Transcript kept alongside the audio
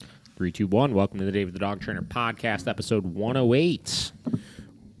3, 2, 1. Welcome to the Dave the Dog Trainer podcast, episode 108.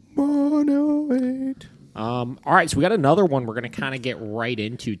 108. All right, so we got another one we're going to kind of get right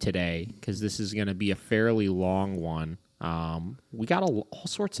into today because this is going to be a fairly long one. We got all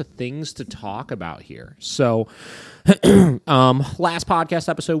sorts of things to talk about here. So, last podcast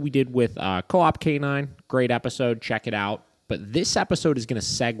episode we did with Co-op K9, great episode, check it out. But this episode is going to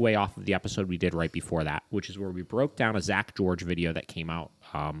segue off of the episode we did right before that, which is where we broke down a Zak Georges video that came out.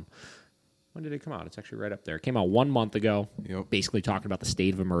 When did it come out? It's actually right up there. It came out 1 month ago, basically talking about the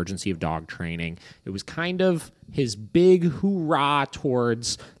state of emergency of dog training. It was kind of his big hoorah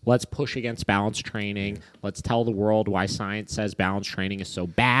towards let's push against balance training. Let's tell the world why science says balance training is so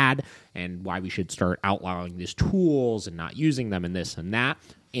bad and why we should start outlawing these tools and not using them and this and that.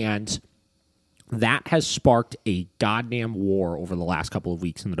 And that has sparked a goddamn war over the last couple of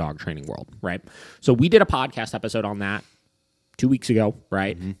weeks in the dog training world, right? So we did a podcast episode on that 2 weeks ago,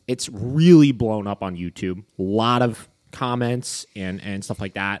 right? Mm-hmm. It's really blown up on YouTube. A lot of comments and stuff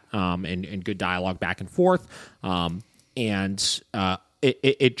like that, and good dialogue back and forth.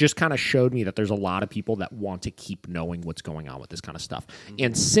 It just kind of showed me that there's a lot of people that want to keep knowing what's going on with this kind of stuff. Mm-hmm.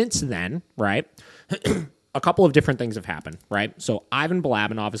 And since then, right, a couple of different things have happened, right? So Ivan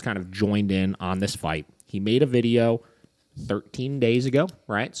Balabanov has kind of joined in on this fight. He made a video 13 days ago,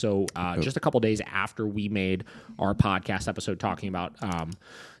 right? So just a couple days after we made our podcast episode talking about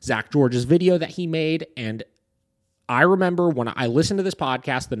Zak Georges' video that he made. And I remember when I listened to this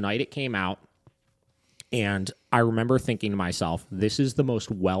podcast the night it came out, and I remember thinking to myself, this is the most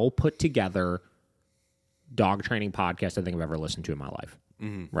well put together dog training podcast I think I've ever listened to in my life.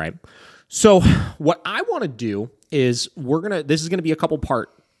 Mm-hmm. Right? So what I want to do is this is going to be a couple part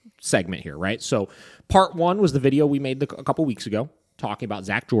segment here, right? So part one was the video we made a couple weeks ago talking about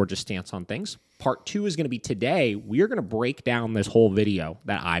Zak Georges' stance on things. Part two is going to be today. We are going to break down this whole video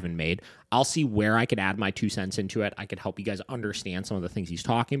that Ivan made. I'll see where I could add my 2 cents into it. I could help you guys understand some of the things he's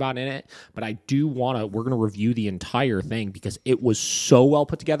talking about in it. But I do we're going to review the entire thing because it was so well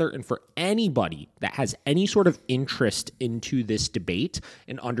put together. And for anybody that has any sort of interest into this debate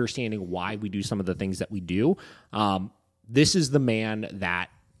and understanding why we do some of the things that we do, this is the man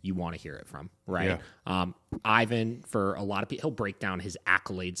that you want to hear it from, right? Yeah. Ivan, for a lot of people, he'll break down his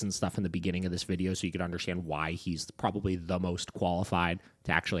accolades and stuff in the beginning of this video so you can understand why he's probably the most qualified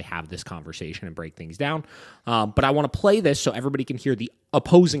to actually have this conversation and break things down. But I want to play this so everybody can hear the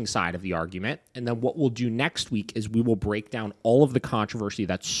opposing side of the argument. And then what we'll do next week is we will break down all of the controversy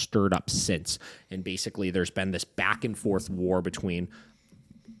that's stirred up since. And basically there's been this back and forth war between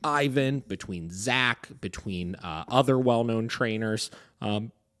Ivan, between Zak, between other well-known trainers,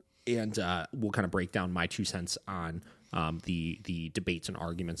 and we'll kind of break down my 2 cents on the debates and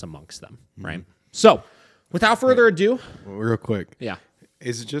arguments amongst them, right? Mm-hmm. So, without further ado... Real quick. Yeah.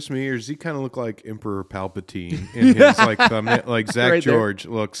 Is it just me, or does he kind of look like Emperor Palpatine in his thumbnail? Like Zak right Georges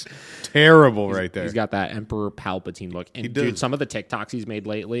looks terrible right there. He's got that Emperor Palpatine look. And dude, some of the TikToks he's made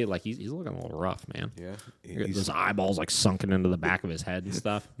lately, like he's looking a little rough, man. Yeah. His eyeballs like sunken into the back of his head and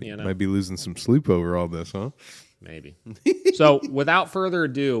stuff. You know? Might be losing some sleep over all this, huh? Maybe. So, without further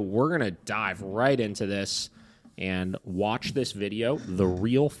ado, we're going to dive right into this and watch this video, The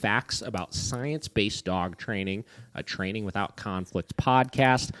Real Facts About Science-Based Dog Training, a Training Without Conflict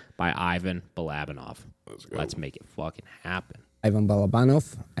podcast by Ivan Balabanov. Let's make it fucking happen. Ivan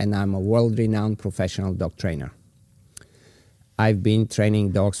Balabanov, and I'm a world-renowned professional dog trainer. I've been training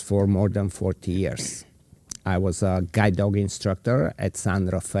dogs for more than 40 years. I was a guide dog instructor at San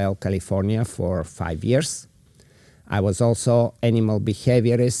Rafael, California for 5 years. I was also animal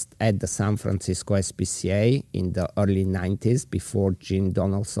behaviorist at the San Francisco SPCA in the early 90s before Gene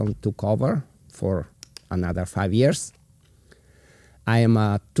Donaldson took over for another 5 years. I am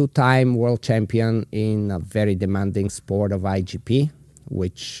a 2-time world champion in a very demanding sport of IGP,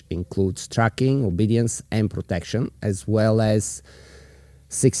 which includes tracking, obedience, and protection, as well as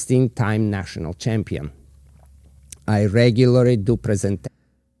 16-time national champion. I regularly do presentations.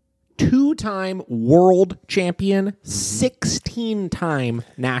 2-time world champion, 16-time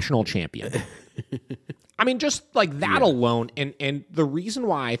national champion. I mean, just like that alone. And the reason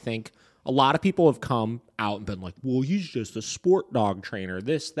why I think a lot of people have come out and been like, well, he's just a sport dog trainer,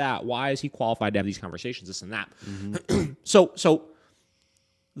 this, that. Why is he qualified to have these conversations, this and that? Mm-hmm. So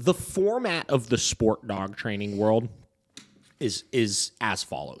the format of the sport dog training world is as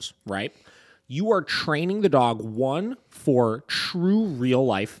follows, right? You are training the dog, one, for true real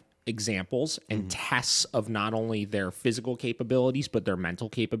life examples and tests of not only their physical capabilities, but their mental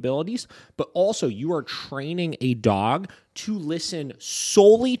capabilities. But also, you are training a dog to listen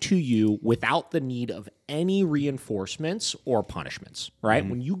solely to you without the need of any reinforcements or punishments, right?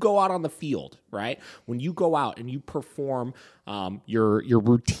 When you go out on the field, right? When you go out and you perform your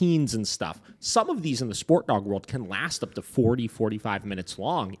routines and stuff, some of these in the sport dog world can last up to 40, 45 minutes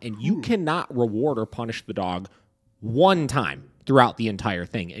long, and you cannot reward or punish the dog one time throughout the entire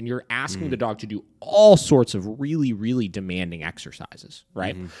thing. And you're asking the dog to do all sorts of really, really demanding exercises,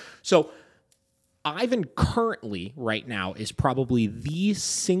 right? So Ivan currently, right now, is probably the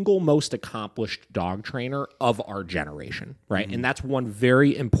single most accomplished dog trainer of our generation, right? And that's one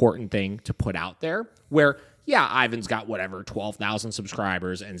very important thing to put out there where, yeah, Ivan's got whatever, 12,000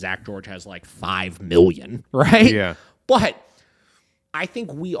 subscribers and Zak Georges has like 5 million, right? Yeah. But I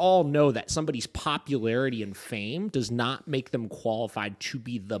think we all know that somebody's popularity and fame does not make them qualified to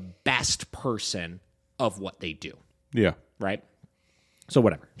be the best person of what they do, Yeah. right? So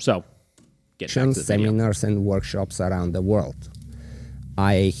whatever. So get back to the video. Seminars and workshops around the world.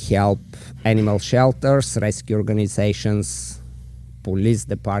 I help animal shelters, rescue organizations, police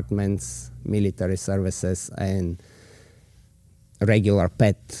departments, military services, and regular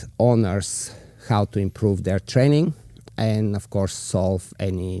pet owners how to improve their training and, of course, solve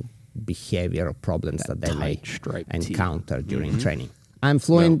any behavioral problems that they may encounter during training. I'm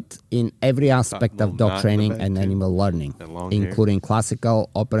fluent in every aspect of dog training and animal learning, including classical,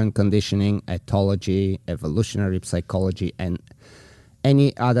 operant conditioning, ethology, evolutionary psychology, and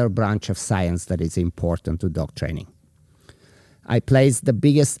any other branch of science that is important to dog training. I place the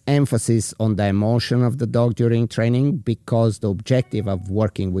biggest emphasis on the emotion of the dog during training because the objective of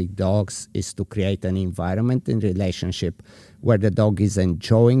working with dogs is to create an environment and relationship where the dog is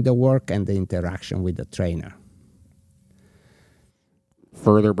enjoying the work and the interaction with the trainer.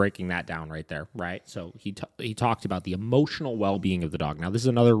 Further breaking that down right there, right? So he talked about the emotional well-being of the dog. Now, this is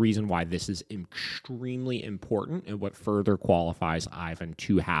another reason why this is extremely important and what further qualifies Ivan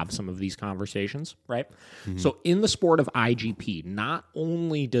to have some of these conversations, right? So in the sport of IGP, not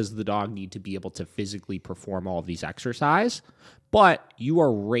only does the dog need to be able to physically perform all of these exercises, but you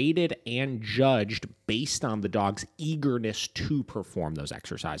are rated and judged based on the dog's eagerness to perform those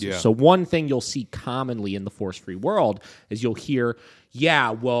exercises. Yeah. So one thing you'll see commonly in the force-free world is you'll hear, yeah,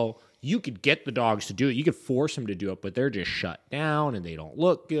 well, you could get the dogs to do it. You could force them to do it, but they're just shut down and they don't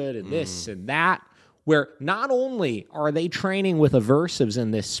look good and this and that. Where not only are they training with aversives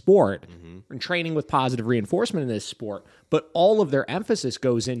in this sport and training with positive reinforcement in this sport, but all of their emphasis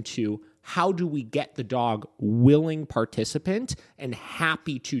goes into how do we get the dog willing participant and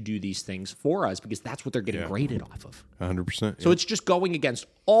happy to do these things for us, because that's what they're getting graded off of. 100%. So it's just going against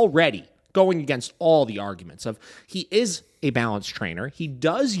all the arguments of he is a balanced trainer. He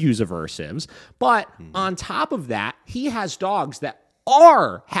does use aversives, but on top of that, he has dogs that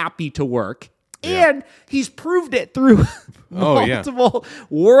are happy to work. And he's proved it through multiple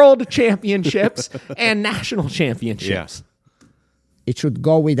world championships and national championships. It should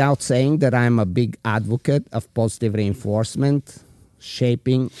go without saying that I'm a big advocate of positive reinforcement,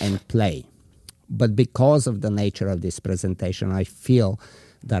 shaping, and play. But because of the nature of this presentation, I feel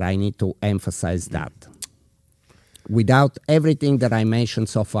that I need to emphasize that. Without everything that I mentioned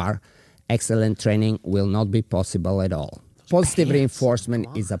so far, excellent training will not be possible at all. Positive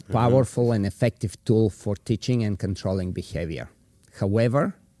reinforcement is a powerful and effective tool for teaching and controlling behavior.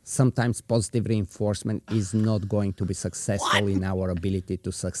 However, sometimes positive reinforcement is not going to be successful in our ability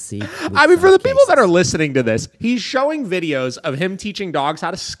to succeed. I mean, for the people that are listening to this, he's showing videos of him teaching dogs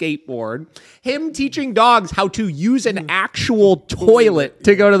how to skateboard, him teaching dogs how to use an actual toilet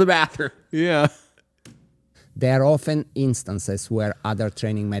to go to the bathroom. Yeah. There are often instances where other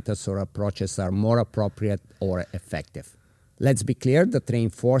training methods or approaches are more appropriate or effective. Let's be clear that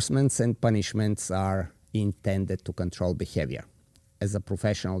reinforcements and punishments are intended to control behavior. As a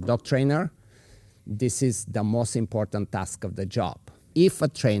professional dog trainer, this is the most important task of the job. If a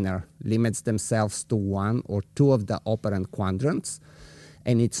trainer limits themselves to one or two of the operant quadrants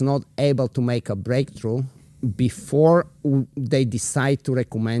and it's not able to make a breakthrough before they decide to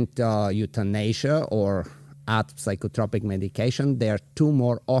recommend euthanasia or add psychotropic medication, there are two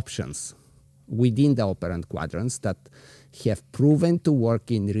more options within the operant quadrants that have proven to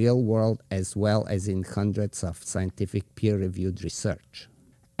work in real world as well as in hundreds of scientific peer-reviewed research.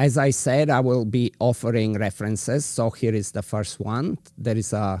 As I said, I will be offering references, so here is the first one. There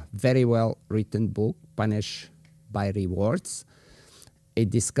is a very well-written book, Punish by Rewards. It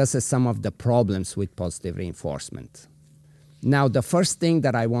discusses some of the problems with positive reinforcement. Now, the first thing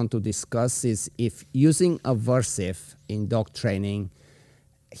that I want to discuss is if using aversive in dog training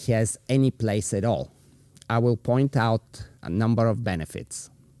has any place at all. I will point out a number of benefits.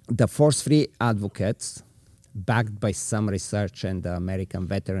 The force-free advocates, backed by some research and the American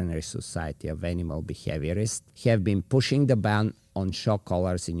Veterinary Society of Animal Behaviorists, have been pushing the ban on shock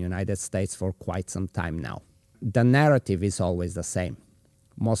collars in the United States for quite some time now. The narrative is always the same.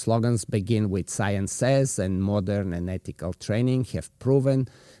 Most slogans begin with "science says," and modern and ethical training have proven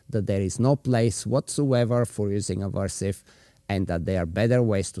that there is no place whatsoever for using aversive and that there are better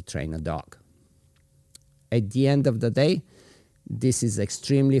ways to train a dog. At the end of the day, this is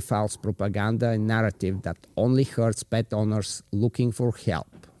extremely false propaganda and narrative that only hurts pet owners looking for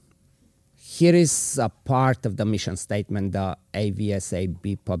help. Here is a part of the mission statement the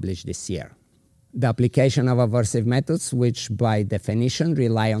AVSAB published this year. The application of aversive methods, which by definition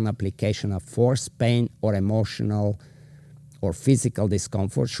rely on application of force, pain, or emotional or physical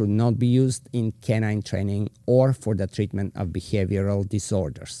discomfort, should not be used in canine training or for the treatment of behavioral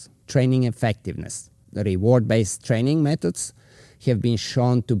disorders. Training effectiveness. The reward-based training methods have been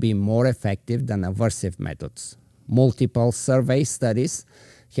shown to be more effective than aversive methods. Multiple survey studies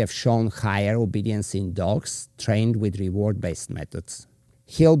have shown higher obedience in dogs trained with reward-based methods.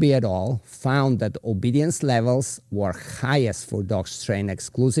 Hilby et al. Found that obedience levels were highest for dogs trained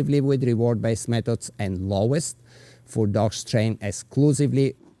exclusively with reward-based methods and lowest for dogs trained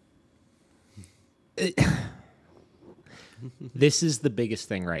exclusively. This is the biggest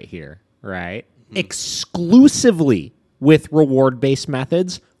thing right here, right? Exclusively with reward-based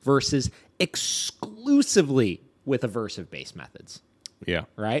methods versus exclusively with aversive-based methods. Yeah.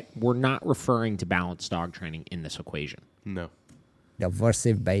 Right? We're not referring to balanced dog training in this equation. No.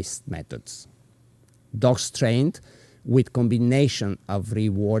 Aversive-based methods. Dogs trained with combination of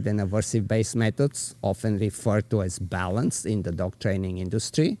reward and aversive-based methods, often referred to as balanced in the dog training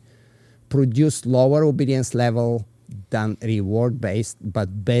industry, produce lower obedience level than reward-based,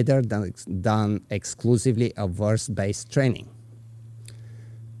 but better than exclusively aversive-based training.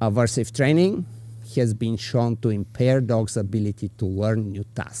 Aversive training has been shown to impair dogs' ability to learn new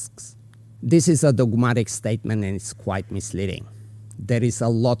tasks. This is a dogmatic statement and it's quite misleading. There is a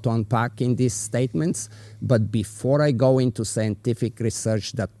lot to unpack in these statements, but before I go into scientific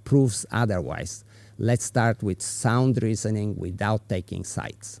research that proves otherwise, let's start with sound reasoning without taking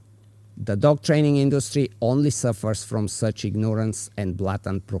sides. The dog training industry only suffers from such ignorance and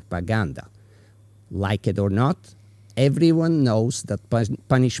blatant propaganda. Like it or not, everyone knows that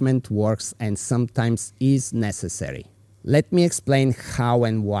punishment works and sometimes is necessary. Let me explain how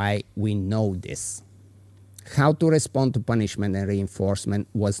and why we know this. How to respond to punishment and reinforcement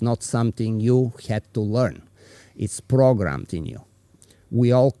was not something you had to learn. It's programmed in you.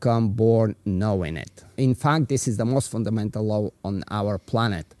 We all come born knowing it. In fact, this is the most fundamental law on our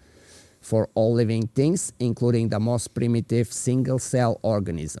planet for all living things, including the most primitive single-cell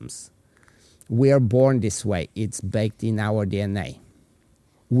organisms. We are born this way. It's baked in our DNA.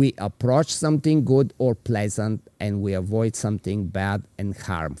 We approach something good or pleasant, and we avoid something bad and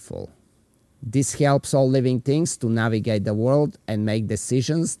harmful. This helps all living things to navigate the world and make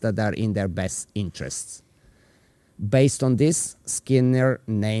decisions that are in their best interests. Based on this, Skinner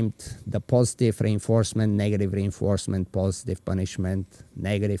named the positive reinforcement, negative reinforcement, positive punishment,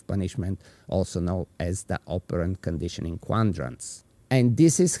 negative punishment, also known as the operant conditioning quadrants. And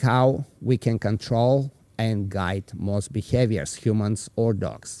this is how we can control and guide most behaviors, humans or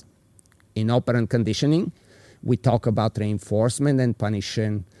dogs. In operant conditioning, we talk about reinforcement and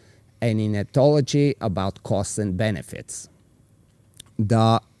punishment, and in ethology about costs and benefits.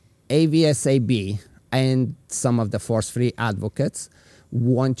 The AVSAB and some of the force-free advocates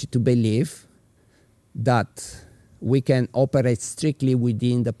want you to believe that we can operate strictly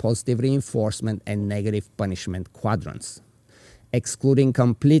within the positive reinforcement and negative punishment quadrants, excluding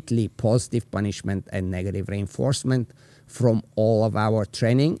completely positive punishment and negative reinforcement from all of our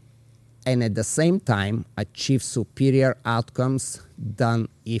training, and at the same time achieve superior outcomes than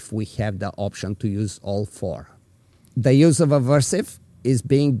if we have the option to use all four. The use of aversive is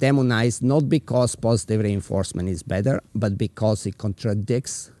being demonized not because positive reinforcement is better, but because it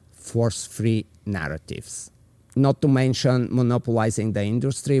contradicts force-free narratives. Not to mention monopolizing the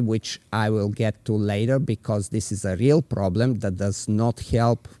industry, which I will get to later because this is a real problem that does not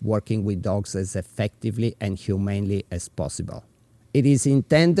help working with dogs as effectively and humanely as possible. It is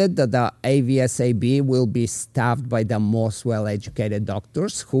intended that the AVSAB will be staffed by the most well-educated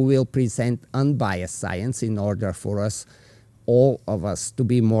doctors who will present unbiased science in order for us, all of us, to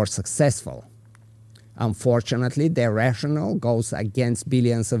be more successful. Unfortunately, their rationale goes against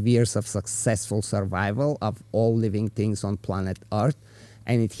billions of years of successful survival of all living things on planet Earth,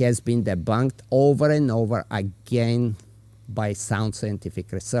 and it has been debunked over and over again by sound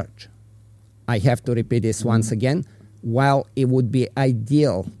scientific research. I have to repeat this once again. While it would be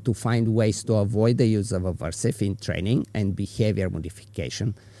ideal to find ways to avoid the use of aversive in training and behavior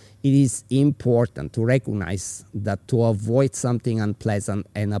modification, it is important to recognize that to avoid something unpleasant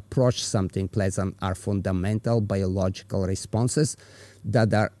and approach something pleasant are fundamental biological responses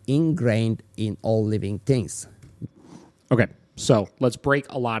that are ingrained in all living things. Okay, so let's break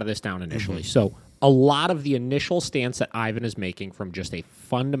a lot of this down initially. So a lot of the initial stance that Ivan is making from just a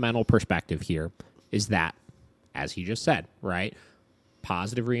fundamental perspective here is that, as he just said, right?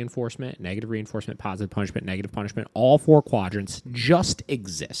 Positive reinforcement, negative reinforcement, positive punishment, negative punishment, all four quadrants just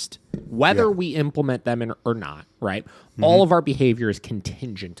exist. Whether we implement them or not, right? All of our behavior is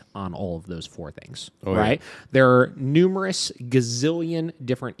contingent on all of those four things, right? Yeah. There are numerous gazillion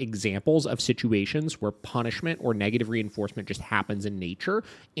different examples of situations where punishment or negative reinforcement just happens in nature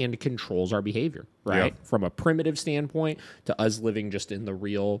and controls our behavior, right? Yeah. From a primitive standpoint to us living just in the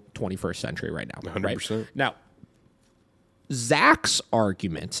real 21st century right now, 100%. Right? Now, Zak's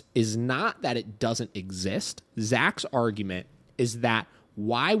argument is not that it doesn't exist. Zak's argument is that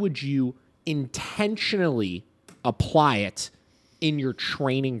why would you intentionally apply it in your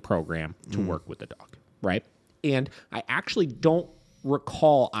training program to work with the dog, right? And I actually don't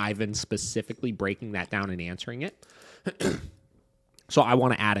recall Ivan specifically breaking that down and answering it. So I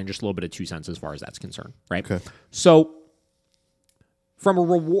want to add in just a little bit of 2 cents as far as that's concerned, right? Okay. So from a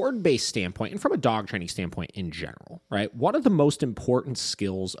reward-based standpoint and from a dog training standpoint in general, right, one of the most important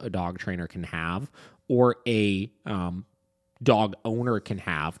skills a dog trainer can have or a dog owner can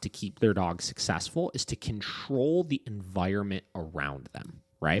have to keep their dog successful is to control the environment around them,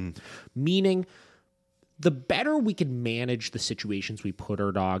 right? Meaning the better we can manage the situations we put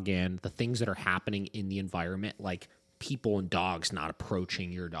our dog in, the things that are happening in the environment, like people and dogs not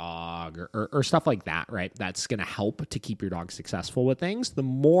approaching your dog or stuff like that, right? That's going to help to keep your dog successful with things. The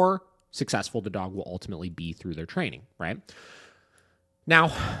more successful the dog will ultimately be through their training, right?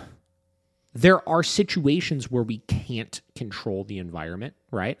 Now, there are situations where we can't control the environment,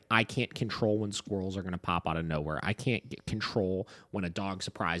 right? I can't control when squirrels are going to pop out of nowhere. I can't get control when a dog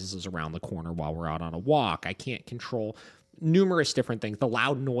surprises us around the corner while we're out on a walk. I can't control numerous different things, the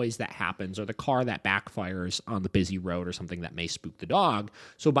loud noise that happens or the car that backfires on the busy road or something that may spook the dog.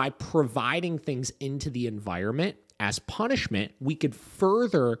 So by providing things into the environment as punishment, we could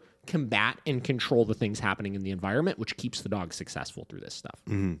further combat and control the things happening in the environment, which keeps the dog successful through this stuff,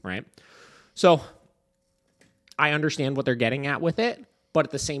 right? So I understand what they're getting at with it, but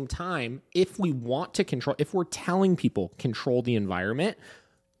at the same time, if we want to control, if we're telling people control the environment,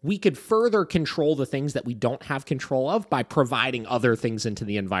 we could further control the things that we don't have control of by providing other things into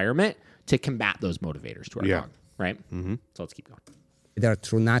the environment to combat those motivators to our dog, right? So let's keep going. Either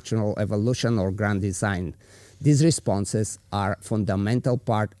through natural evolution or grand design, these responses are a fundamental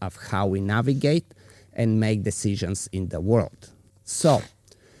part of how we navigate and make decisions in the world. So,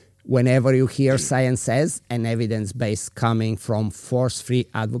 whenever you hear science says and evidence-based coming from force-free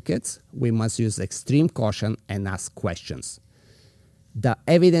advocates, we must use extreme caution and ask questions. The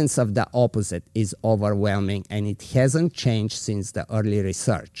evidence of the opposite is overwhelming, and it hasn't changed since the early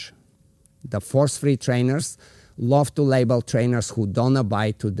research. The force-free trainers love to label trainers who don't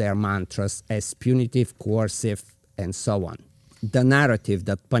abide to their mantras as punitive, coercive, and so on. The narrative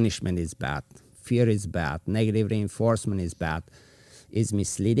that punishment is bad, fear is bad, negative reinforcement is bad, is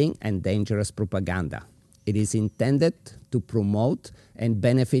misleading and dangerous propaganda. It is intended to promote and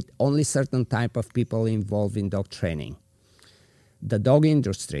benefit only certain type of people involved in dog training. The dog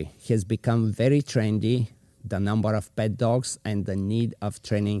industry has become very trendy. The number of pet dogs and the need of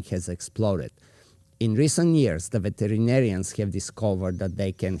training has exploded. In recent years, the veterinarians have discovered that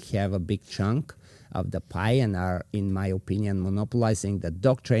they can have a big chunk of the pie and are, in my opinion, monopolizing the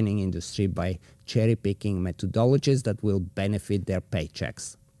dog training industry by cherry-picking methodologies that will benefit their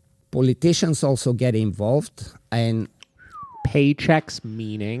paychecks. Politicians also get involved, and paychecks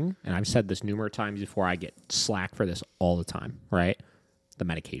meaning, and I've said this numerous times before, I get slack for this all the time, right? The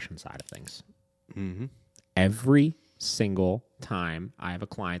medication side of things. Every single time I have a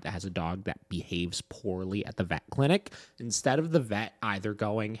client that has a dog that behaves poorly at the vet clinic, instead of the vet either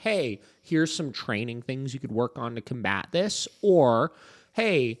going, hey, here's some training things you could work on to combat this, or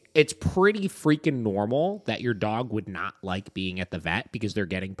hey, it's pretty freaking normal that your dog would not like being at the vet because they're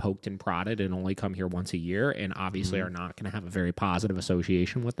getting poked and prodded and only come here once a year and obviously are not going to have a very positive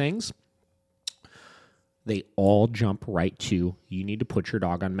association with things. They all jump right to, you need to put your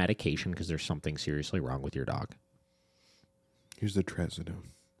dog on medication because there's something seriously wrong with your dog. Here's the trazodone.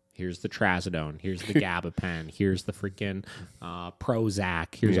 Here's the trazodone. Here's the gabapen. Here's the freaking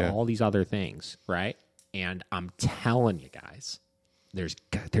Prozac. Here's all these other things, right? And I'm telling you guys, there's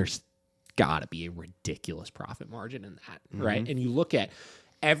got to be a ridiculous profit margin in that, right? And you look at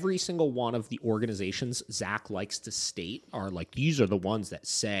every single one of the organizations Zak likes to state are like, these are the ones that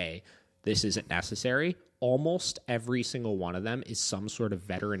say this isn't necessary. Almost every single one of them is some sort of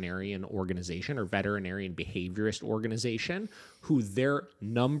veterinarian organization or veterinarian behaviorist organization who their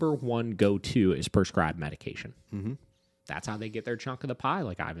number one go-to is prescribed medication. That's how they get their chunk of the pie,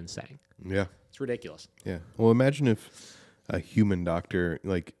 like Ivan's saying. Yeah. It's ridiculous. Yeah. Well, imagine if a human doctor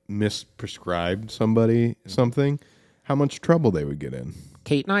like misprescribed somebody something, how much trouble they would get in.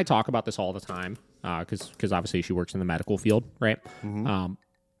 Kate and I talk about this all the time because obviously she works in the medical field, right?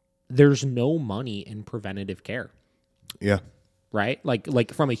 There's no money in preventative care, Yeah. right?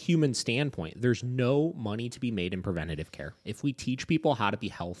 Like from a human standpoint, there's no money to be made in preventative care. If we teach people how to be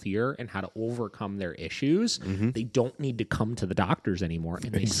healthier and how to overcome their issues, they don't need to come to the doctors anymore,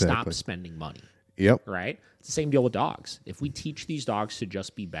 and they stop spending money. Yep. Right? It's the same deal with dogs. If we teach these dogs to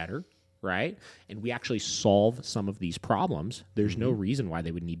just be better, right, and we actually solve some of these problems, there's no reason why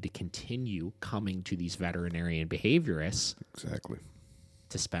they would need to continue coming to these veterinarian behaviorists Exactly.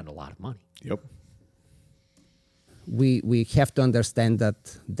 to spend a lot of money. Yep. We have to understand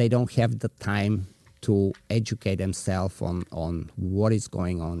that they don't have the time to educate themselves on what is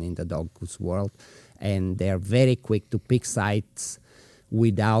going on in the dog's world, and they're very quick to pick sides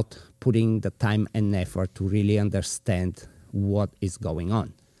without putting the time and effort to really understand what is going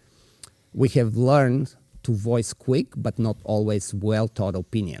on. We have learned to voice quick but not always well-thought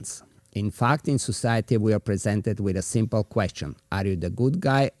opinions. In fact, in society, we are presented with a simple question: are you the good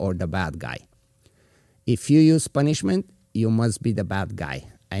guy or the bad guy? If you use punishment, you must be the bad guy.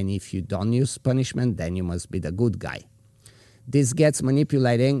 And if you don't use punishment, then you must be the good guy. This gets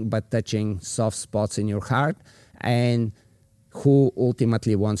manipulating by touching soft spots in your heart, and who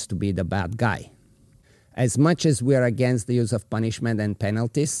ultimately wants to be the bad guy. As much as we are against the use of punishment and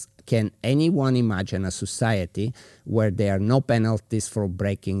penalties, can anyone imagine a society where there are no penalties for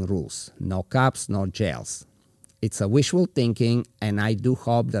breaking rules, no cops, no jails? It's a wishful thinking, and I do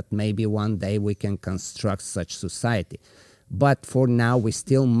hope that maybe one day we can construct such society. But for now, we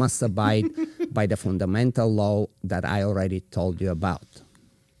still must abide by the fundamental law that I already told you about.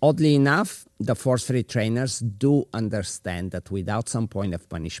 Oddly enough, the force-free trainers do understand that without some point of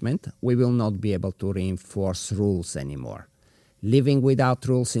punishment, we will not be able to reinforce rules anymore. Living without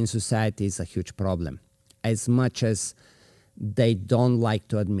rules in society is a huge problem. As much as they don't like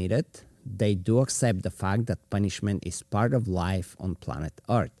to admit it, they do accept the fact that punishment is part of life on planet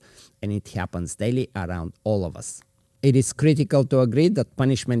Earth, and it happens daily around all of us. It is critical to agree that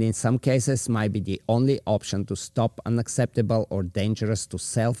punishment in some cases might be the only option to stop unacceptable or dangerous to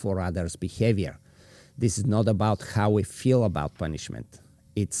self or others' behavior. This is not about how we feel about punishment.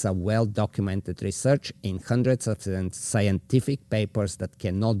 It's a well-documented research in hundreds of scientific papers that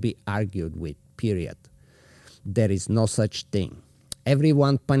cannot be argued with, period. There is no such thing.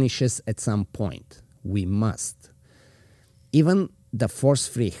 Everyone punishes at some point. We must. Even the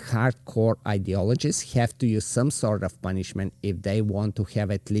force-free hardcore ideologists have to use some sort of punishment if they want to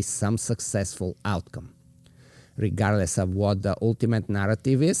have at least some successful outcome. Regardless of what the ultimate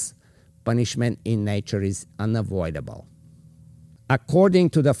narrative is, punishment in nature is unavoidable. According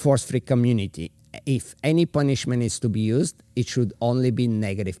to the force-free community, if any punishment is to be used, it should only be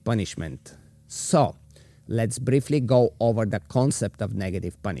negative punishment. So, let's briefly go over the concept of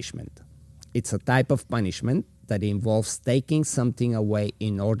negative punishment. It's a type of punishment that involves taking something away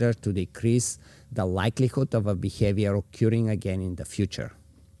in order to decrease the likelihood of a behavior occurring again in the future.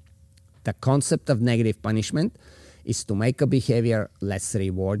 The concept of negative punishment is to make a behavior less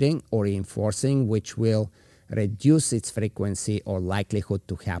rewarding or reinforcing, which will reduce its frequency or likelihood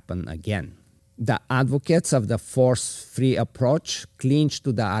to happen again. The advocates of the force-free approach clinch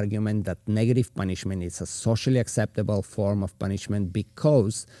to the argument that negative punishment is a socially acceptable form of punishment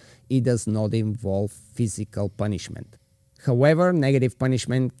because it does not involve physical punishment. However, negative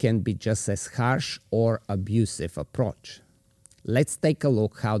punishment can be just as harsh or abusive approach. Let's take a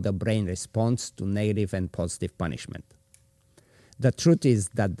look how the brain responds to negative and positive punishment. The truth is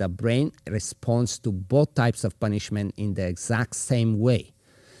that the brain responds to both types of punishment in the exact same way.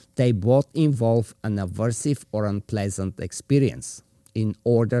 They both involve an aversive or unpleasant experience in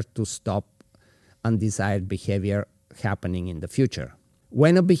order to stop undesired behavior happening in the future.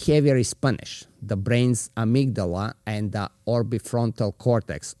 When a behavior is punished, the brain's amygdala and the orbifrontal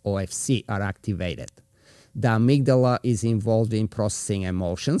cortex, OFC, are activated. The amygdala is involved in processing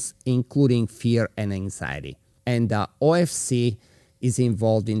emotions, including fear and anxiety, and the OFC is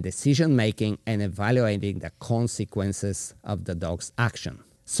involved in decision-making and evaluating the consequences of the dog's action.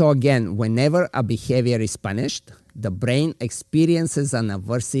 So again, whenever a behavior is punished, the brain experiences an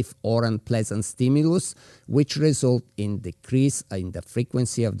aversive or unpleasant stimulus, which result in decrease in the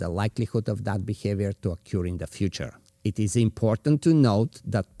frequency of the likelihood of that behavior to occur in the future. It is important to note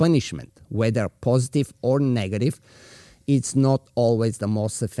that punishment, whether positive or negative, it's not always the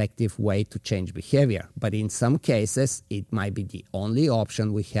most effective way to change behavior, but in some cases, it might be the only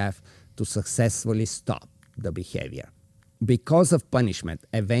option we have to successfully stop the behavior. Because of punishment,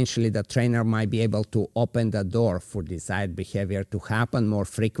 eventually the trainer might be able to open the door for desired behavior to happen more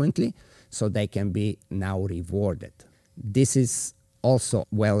frequently, so they can be now rewarded. This is also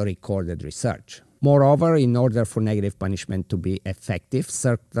well-recorded research. Moreover, in order for negative punishment to be effective,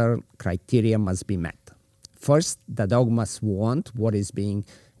 certain criteria must be met. First, the dog must want what is being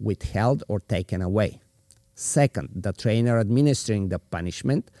withheld or taken away. Second, the trainer administering the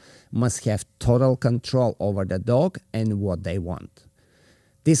punishment must have total control over the dog and what they want.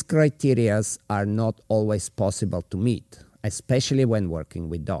 These criteria are not always possible to meet, especially when working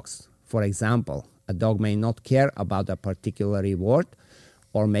with dogs. For example, a dog may not care about a particular reward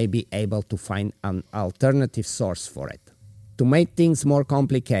or may be able to find an alternative source for it. To make things more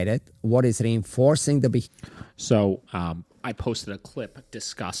complicated, what is reinforcing the behavior? So I posted a clip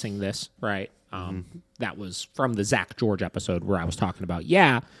discussing this, right? That was from the Zak Georges episode where I was talking about,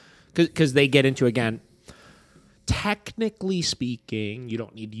 because they get into, again, technically speaking, you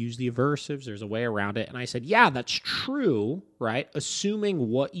don't need to use the aversives. There's a way around it. And I said, yeah, that's true, right? Assuming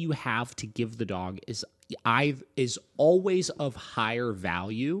what you have to give the dog is always of higher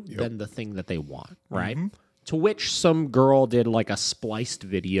value than the thing that they want, right? To which some girl did like a spliced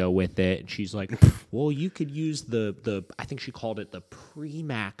video with it, and she's like, well, you could use the I think she called it the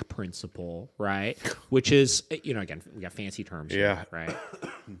pre-Mac principle, right? Which is, again, we got fancy terms here, right?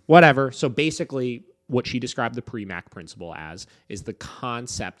 Whatever. So basically what she described the pre-Mac principle as is the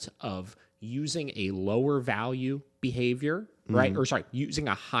concept of using a lower value behavior, right? Or sorry, using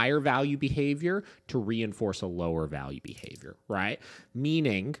a higher value behavior to reinforce a lower value behavior, right?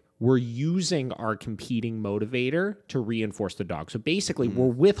 Meaning we're using our competing motivator to reinforce the dog. So basically we're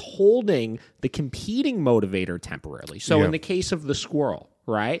withholding the competing motivator temporarily. So in the case of the squirrel,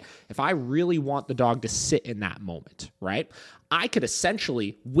 right? If I really want the dog to sit in that moment, right? I could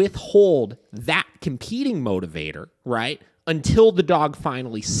essentially withhold that competing motivator, right? Until the dog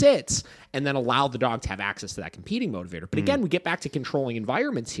finally sits, and then allow the dog to have access to that competing motivator. But again, we get back to controlling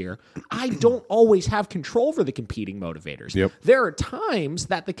environments here. I don't always have control over the competing motivators. There are times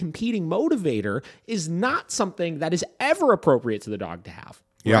that the competing motivator is not something that is ever appropriate to the dog to have.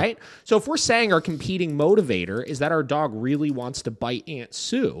 Right? So if we're saying our competing motivator is that our dog really wants to bite Aunt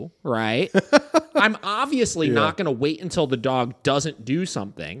Sue, right? I'm obviously not going to wait until the dog doesn't do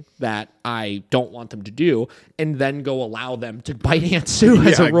something that I don't want them to do and then go allow them to bite Aunt Sue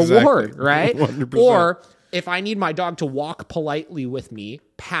as a reward, right? 100%. Or if I need my dog to walk politely with me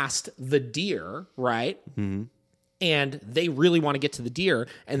past the deer, right? And they really want to get to the deer,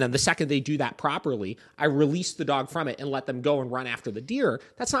 and then the second they do that properly, I release the dog from it and let them go and run after the deer.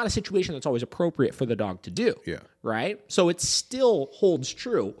 That's not a situation that's always appropriate for the dog to do, right? So it still holds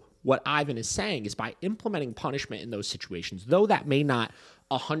true. What Ivan is saying is by implementing punishment in those situations, though that may not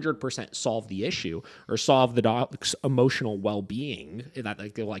 100% solve the issue or solve the dog's emotional well-being that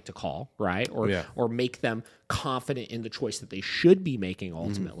they like to call, right? Or make them confident in the choice that they should be making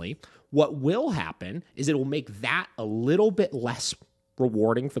ultimately. What will happen is it will make that a little bit less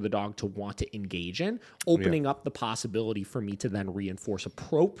rewarding for the dog to want to engage in, opening up the possibility for me to then reinforce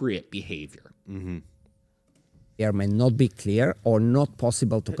appropriate behavior. May not be clear or not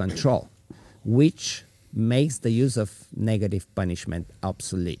possible to control, which makes the use of negative punishment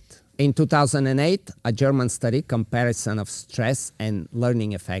obsolete. In 2008, a German study comparison of stress and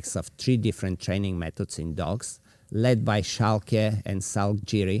learning effects of 3 different training methods in dogs, led by Schalke and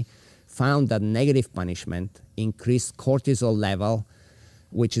Salgiri, found that negative punishment increased cortisol level,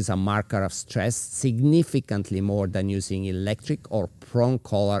 which is a marker of stress, significantly more than using electric or prong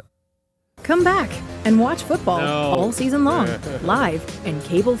collar. Come back and watch football all season long, live and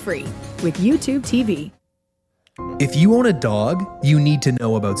cable-free with YouTube TV. If you own a dog, you need to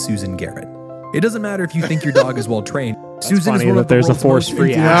know about Susan Garrett. It doesn't matter if you think your dog is well trained. Susan is one of the there's a world's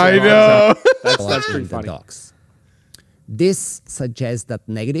force-free most app. I know. That's pretty funny. Dogs. This suggests that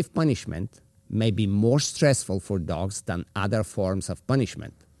negative punishment may be more stressful for dogs than other forms of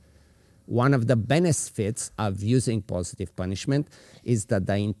punishment. One of the benefits of using positive punishment is that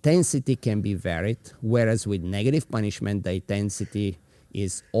the intensity can be varied, whereas with negative punishment, the intensity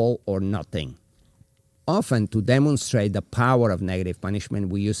is all or nothing. Often, to demonstrate the power of negative punishment,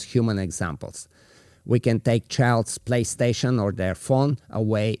 we use human examples. We can take child's PlayStation or their phone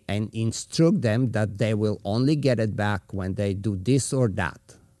away and instruct them that they will only get it back when they do this or that.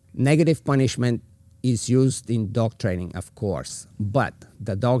 Negative punishment is used in dog training, of course, but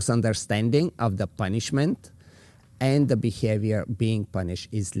the dog's understanding of the punishment and the behavior being punished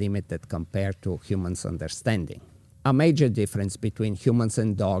is limited compared to humans' understanding. A major difference between humans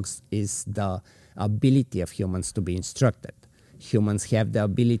and dogs is the ability of humans to be instructed. Humans have the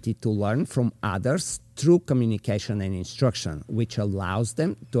ability to learn from others through communication and instruction, which allows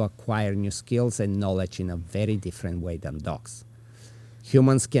them to acquire new skills and knowledge in a very different way than dogs.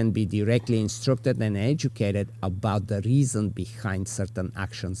 Humans can be directly instructed and educated about the reason behind certain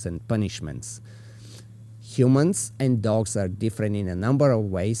actions and punishments. Humans and dogs are different in a number of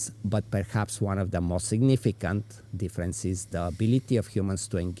ways, but perhaps one of the most significant differences is the ability of humans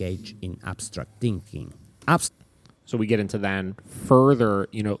to engage in abstract thinking. So we get into then further,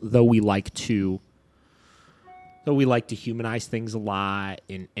 though we like to humanize things a lot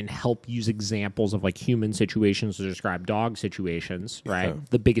and help use examples of like human situations to describe dog situations, right? Yeah.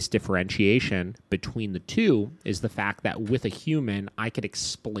 The biggest differentiation between the two is the fact that with a human, I could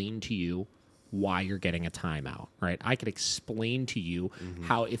explain to you why you're getting a timeout, right? I could explain to you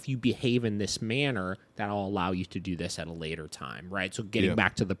how if you behave in this manner, that'll allow you to do this at a later time, right? So getting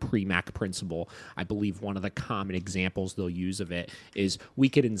back to the pre-Mac principle, I believe one of the common examples they'll use of it is we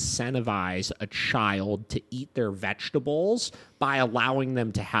could incentivize a child to eat their vegetables by allowing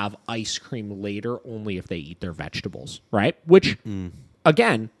them to have ice cream later only if they eat their vegetables, right? Which,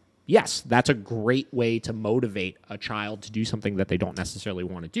 again, yes, that's a great way to motivate a child to do something that they don't necessarily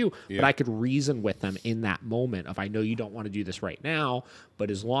want to do. But I could reason with them in that moment of, I know you don't want to do this right now, but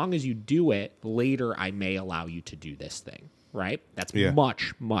as long as you do it, later I may allow you to do this thing, right? That's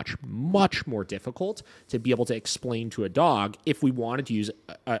much, much, much more difficult to be able to explain to a dog if we wanted to use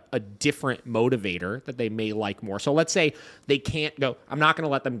a different motivator that they may like more. So let's say they can't go, I'm not going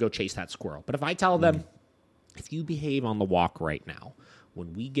to let them go chase that squirrel. But if I tell them, if you behave on the walk right now,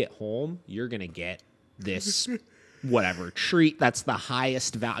 when we get home, you're going to get this whatever treat that's the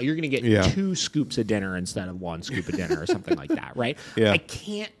highest value. You're going to get 2 scoops of dinner instead of 1 scoop of dinner or something like that, right? I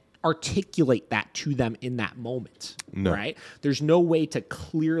can't articulate that to them in that moment, right? There's no way to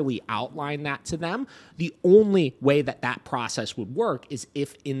clearly outline that to them. The only way that that process would work is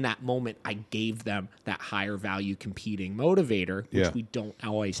if in that moment I gave them that higher value competing motivator, which we don't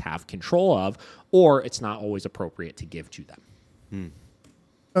always have control of, or it's not always appropriate to give to them.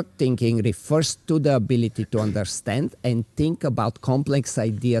 Thinking refers to the ability to understand and think about complex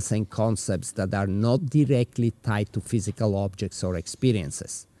ideas and concepts that are not directly tied to physical objects or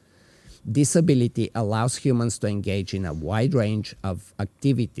experiences. This ability allows humans to engage in a wide range of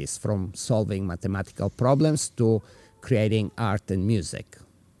activities, from solving mathematical problems to creating art and music.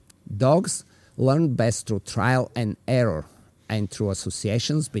 Dogs learn best through trial and error and through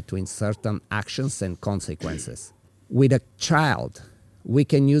associations between certain actions and consequences. With a child, we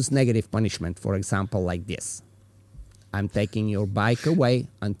can use negative punishment, for example, like this. I'm taking your bike away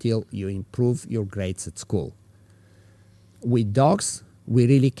until you improve your grades at school. With dogs, we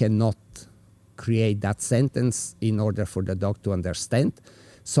really cannot create that sentence in order for the dog to understand.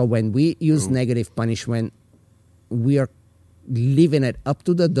 So when we use negative punishment, we are leaving it up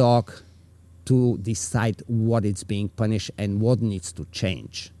to the dog to decide what is being punished and what needs to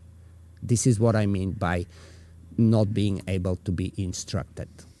change. This is what I mean by not being able to be instructed.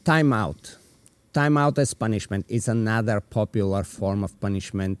 Timeout. Timeout as punishment is another popular form of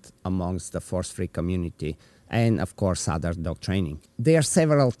punishment amongst the force-free community and, of course, other dog training. There are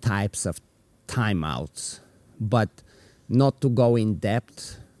several types of timeouts, but not to go in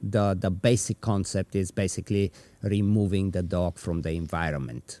depth, the basic concept is basically removing the dog from the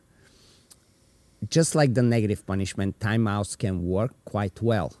environment. Just like the negative punishment, timeouts can work quite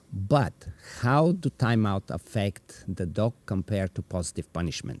well. But how do timeouts affect the dog compared to positive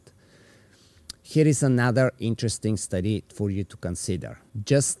punishment? Here is another interesting study for you to consider.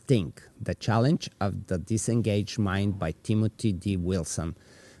 Just think, the challenge of the disengaged mind by Timothy D. Wilson,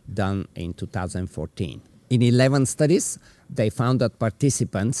 done in 2014. In 11 studies, they found that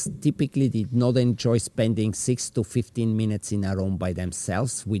participants typically did not enjoy spending 6 to 15 minutes in a room by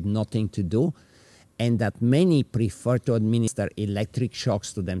themselves with nothing to do, and that many prefer to administer electric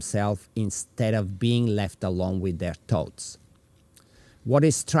shocks to themselves instead of being left alone with their thoughts. What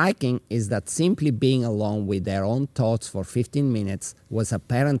is striking is that simply being alone with their own thoughts for 15 minutes was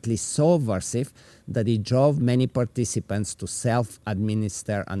apparently so aversive that it drove many participants to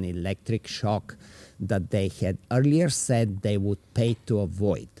self-administer an electric shock that they had earlier said they would pay to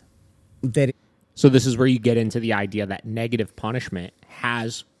avoid. So this is where you get into the idea that negative punishment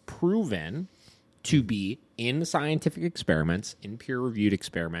has proven to be in scientific experiments, in peer-reviewed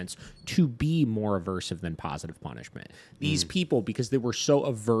experiments, to be more aversive than positive punishment. These people, because they were so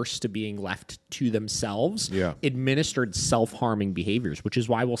averse to being left to themselves, administered self-harming behaviors, which is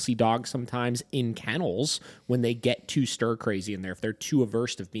why we'll see dogs sometimes in kennels when they get too stir-crazy in there. If they're too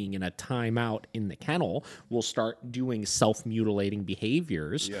averse to being in a timeout in the kennel, will start doing self-mutilating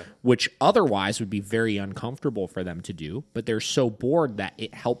behaviors, which otherwise would be very uncomfortable for them to do, but they're so bored that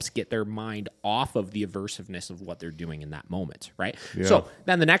it helps get their mind off of the aversiveness of what they're doing in that moment, right? Yeah. So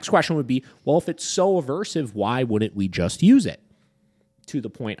then the next question would be, well, if it's so aversive, why wouldn't we just use it? To the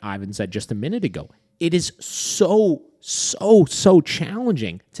point Ivan said just a minute ago, it is so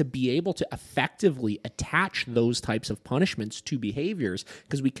challenging to be able to effectively attach those types of punishments to behaviors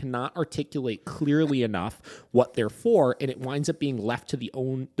because we cannot articulate clearly enough what they're for, and it winds up being left to the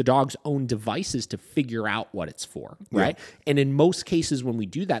dog's own devices to figure out what it's for, right? Yeah. And in most cases when we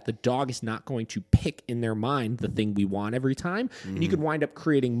do that, the dog is not going to pick in their mind the thing we want every time, and you could wind up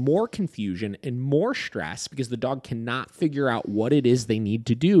creating more confusion and more stress because the dog cannot figure out what it is they need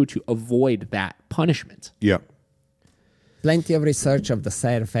to do to avoid that punishment. Yeah. Plenty of research of the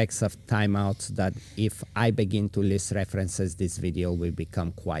side effects of timeouts that if I begin to list references, this video will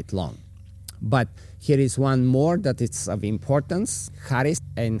become quite long. But here is one more that is of importance. Harris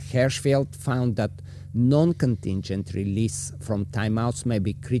and Hirschfeld found that non-contingent release from timeouts may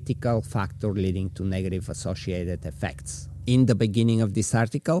be a critical factor leading to negative associated effects. In the beginning of this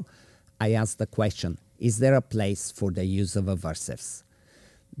article, I asked the question, is there a place for the use of aversives?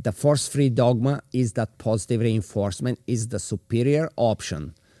 The force-free dogma is that positive reinforcement is the superior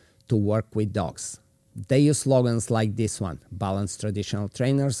option to work with dogs. They use slogans like this one. Balanced traditional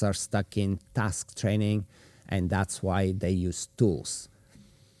trainers are stuck in task training, and that's why they use tools.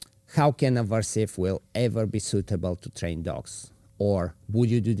 How can aversive will ever be suitable to train dogs? Or would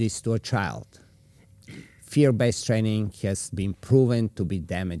you do this to a child? Fear-based training has been proven to be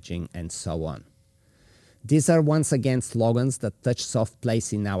damaging, and so on. These are once again slogans that touch soft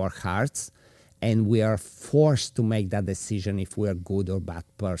place in our hearts, and we are forced to make that decision if we are a good or bad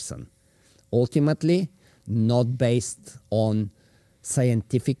person. Ultimately, not based on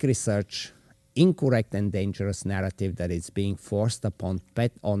scientific research, incorrect and dangerous narrative that is being forced upon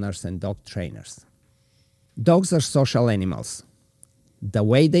pet owners and dog trainers. Dogs are social animals. The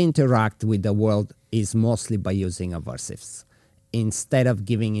way they interact with the world is mostly by using aversives, instead of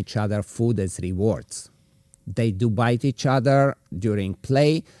giving each other food as rewards. They do bite each other during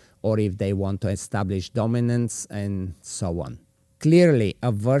play or if they want to establish dominance and so on. Clearly,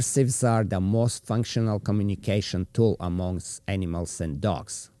 aversives are the most functional communication tool amongst animals and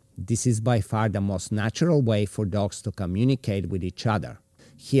dogs. This is by far the most natural way for dogs to communicate with each other.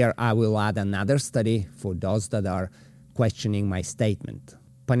 Here I will add another study for those that are questioning my statement.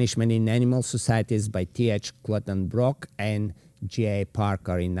 Punishment in Animal Societies by T.H. Clutton-Brock and G.A.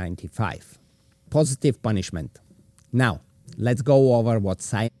 Parker in 1995. Positive punishment. Now, let's go over what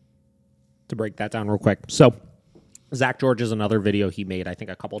science... To break that down real quick. So, Zak Georges, another video he made, I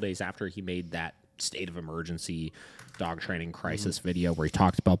think a couple days after he made that state of emergency dog training crisis video where he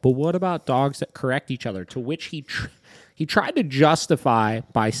talked about, but what about dogs that correct each other? To which he tried to justify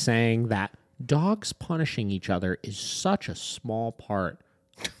by saying that dogs punishing each other is such a small part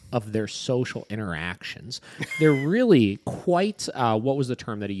of their social interactions. They're really quite, what was the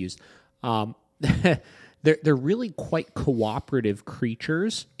term that he used? They're really quite cooperative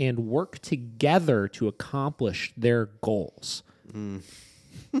creatures and work together to accomplish their goals.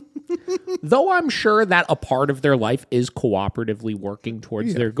 Though I'm sure that a part of their life is cooperatively working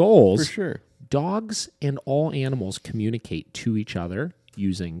towards their goals, for sure. Dogs and all animals communicate to each other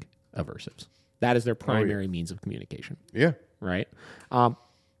using aversives. That is their primary means of communication. Yeah. Right?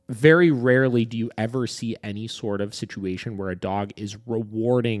 Very rarely do you ever see any sort of situation where a dog is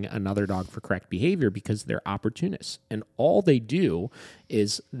rewarding another dog for correct behavior because they're opportunists. And all they do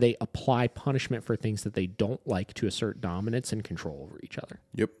is they apply punishment for things that they don't like to assert dominance and control over each other.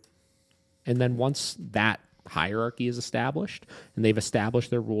 Yep. And then once that hierarchy is established and they've established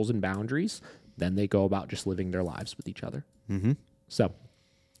their rules and boundaries, then they go about just living their lives with each other. Mm-hmm. So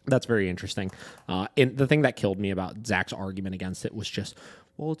that's very interesting. And the thing that killed me about Zak's argument against it was just,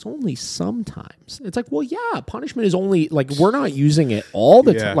 well, it's only sometimes. It's like, well, yeah, punishment is only, like, we're not using it all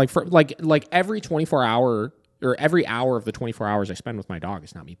the time. Like, for like every 24 hour or every hour of the 24 hours I spend with my dog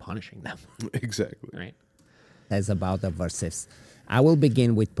is not me punishing them. Exactly. Right? As about aversives. I will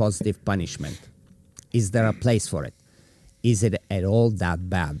begin with positive punishment. Is there a place for it? Is it at all that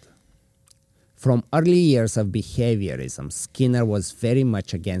bad? From early years of behaviorism, Skinner was very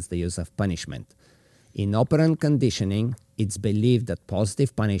much against the use of punishment. In operant conditioning, it's believed that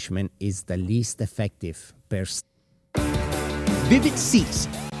positive punishment is the least effective Vivid Seats,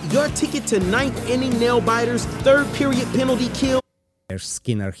 your ticket to ninth inning nail biters, third period penalty kill.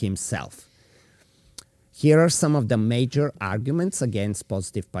 Skinner himself. Here are some of the major arguments against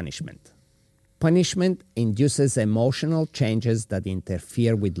positive punishment. Punishment induces emotional changes that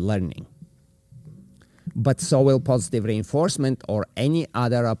interfere with learning. But so will positive reinforcement or any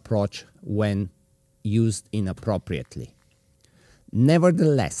other approach when used inappropriately.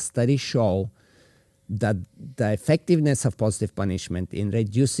 Nevertheless, studies show that the effectiveness of positive punishment in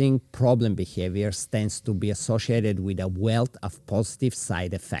reducing problem behaviors tends to be associated with a wealth of positive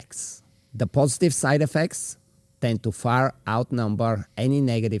side effects. The positive side effects tend to far outnumber any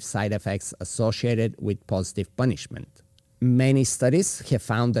negative side effects associated with positive punishment. Many studies have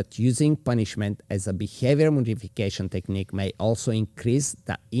found that using punishment as a behavior modification technique may also increase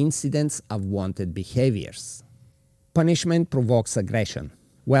the incidence of wanted behaviors. Punishment provokes aggression.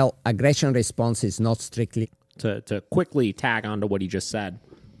 Well, aggression response is not strictly... To quickly tag on to what he just said,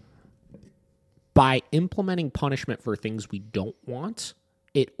 by implementing punishment for things we don't want,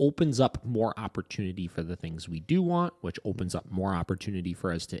 it opens up more opportunity for the things we do want, which opens up more opportunity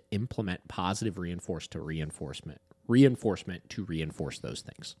for us to implement positive reinforcement to reinforce those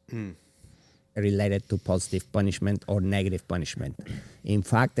things. Related to positive punishment or negative punishment. In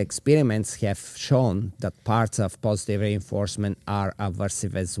fact, experiments have shown that parts of positive reinforcement are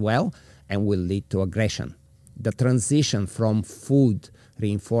aversive as well and will lead to aggression. The transition from food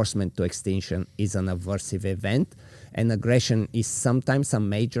reinforcement to extinction is an aversive event, and aggression is sometimes a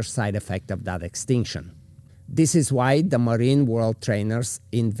major side effect of that extinction. This is why the marine world trainers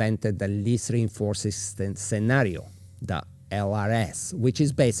invented the least reinforcing scenario, the LRS, which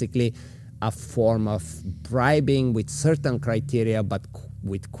is basically a form of bribing with certain criteria but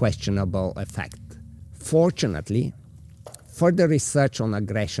with questionable effect. Fortunately, further research on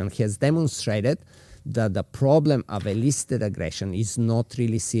aggression has demonstrated that the problem of elicited aggression is not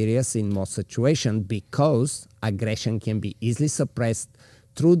really serious in most situations because aggression can be easily suppressed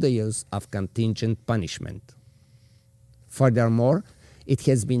through the use of contingent punishment. Furthermore, it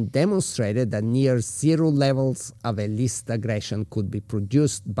has been demonstrated that near zero levels of illicit aggression could be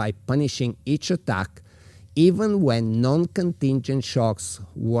produced by punishing each attack, even when non-contingent shocks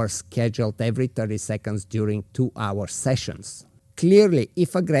were scheduled every 30 seconds during 2-hour sessions. Clearly,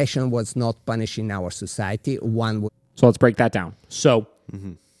 if aggression was not punished in our society, one would... So let's break that down. So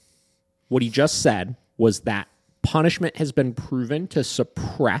what he just said was that punishment has been proven to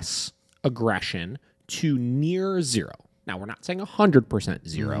suppress aggression to near zero. Now, we're not saying 100%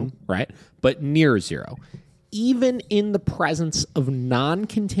 zero, right? But near zero. Even in the presence of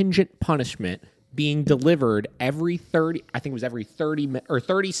non-contingent punishment being delivered every 30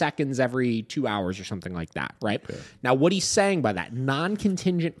 seconds every 2 hours or something like that, right? Okay. Now, what he's saying by that,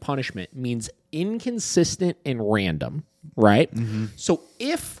 non-contingent punishment means inconsistent and random, right? So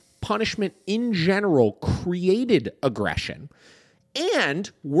if punishment in general created aggression and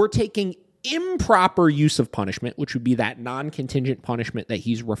we're taking improper use of punishment, which would be that non-contingent punishment that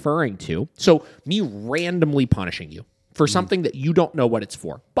he's referring to. So me randomly punishing you for something that you don't know what it's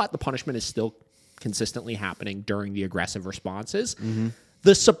for, but the punishment is still consistently happening during the aggressive responses.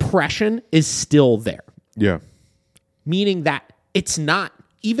 The suppression is still there. Yeah. Meaning that it's not,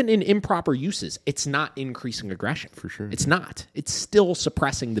 even in improper uses, it's not increasing aggression. For sure. It's not. It's still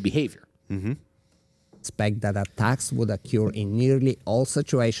suppressing the behavior. Expect that attacks would occur in nearly all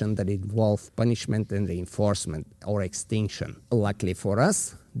situations that involve punishment and reinforcement or extinction. Luckily for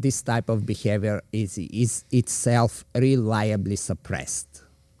us, this type of behavior is itself reliably suppressed.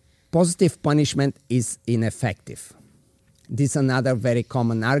 Positive punishment is ineffective. This is another very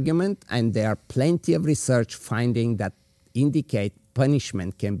common argument, and there are plenty of research finding that indicate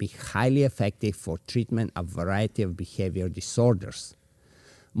punishment can be highly effective for treatment of a variety of behavior disorders.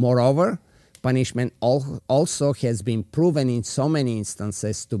 Moreover, punishment also has been proven in so many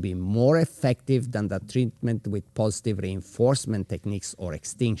instances to be more effective than the treatment with positive reinforcement techniques or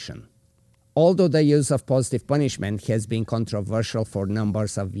extinction. Although the use of positive punishment has been controversial for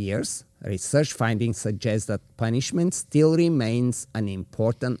numbers of years, research findings suggest that punishment still remains an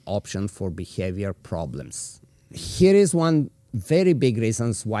important option for behavior problems. Here is one very big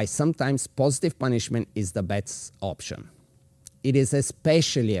reason why sometimes positive punishment is the best option. It is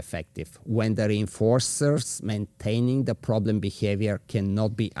especially effective when the reinforcers maintaining the problem behavior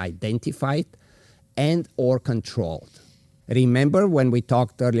cannot be identified and or controlled. Remember when we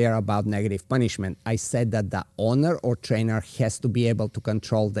talked earlier about negative punishment, I said that the owner or trainer has to be able to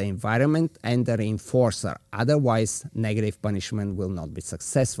control the environment and the reinforcer. Otherwise, negative punishment will not be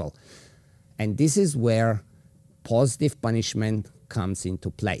successful. And this is where positive punishment comes into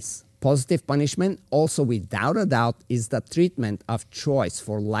place. Positive punishment, also without a doubt, is the treatment of choice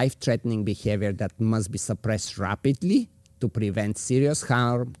for life-threatening behavior that must be suppressed rapidly to prevent serious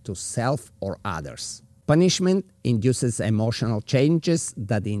harm to self or others. Punishment induces emotional changes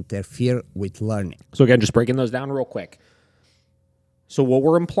that interfere with learning. So again, just breaking those down real quick. So what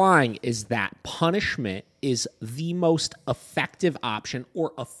we're implying is that punishment is the most effective option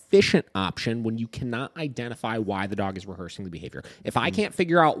or efficient option when you cannot identify why the dog is rehearsing the behavior. If I can't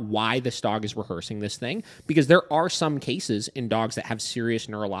figure out why this dog is rehearsing this thing, because there are some cases in dogs that have serious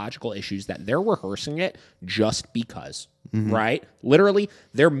neurological issues that they're rehearsing it just because, right? Literally,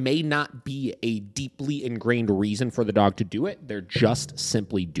 there may not be a deeply ingrained reason for the dog to do it. They're just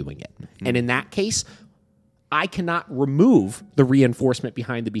simply doing it. And in that case, I cannot remove the reinforcement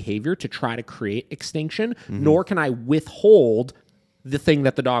behind the behavior to try to create extinction, nor can I withhold the thing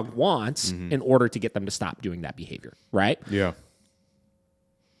that the dog wants in order to get them to stop doing that behavior, right? Yeah.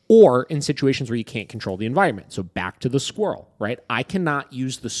 Or in situations where you can't control the environment. So back to the squirrel, right? I cannot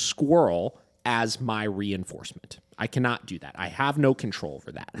use the squirrel as my reinforcement. I cannot do that. I have no control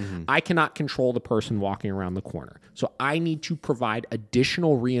over that. I cannot control the person walking around the corner. So I need to provide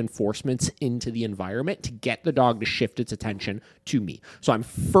additional reinforcements into the environment to get the dog to shift its attention to me. So I'm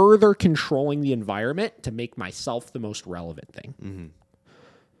further controlling the environment to make myself the most relevant thing.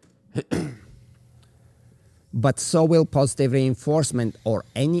 But so will positive reinforcement or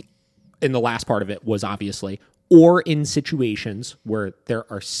any... And the last part of it was obviously, or in situations where there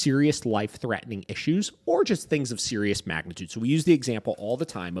are serious life-threatening issues or just things of serious magnitude. So we use the example all the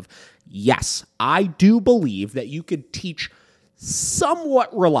time of, yes, I do believe that you could teach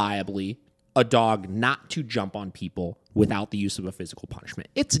somewhat reliably a dog not to jump on people without the use of a physical punishment.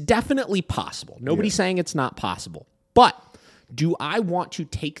 It's definitely possible. Nobody's saying it's not possible. But do I want to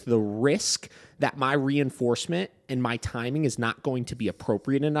take the risk that my reinforcement and my timing is not going to be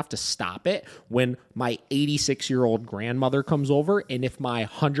appropriate enough to stop it when my 86-year-old grandmother comes over, and if my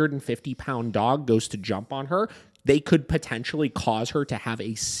 150-pound dog goes to jump on her, they could potentially cause her to have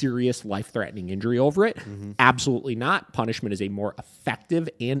a serious life-threatening injury over it? Absolutely not. Punishment is a more effective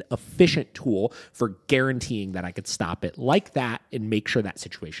and efficient tool for guaranteeing that I could stop it like that and make sure that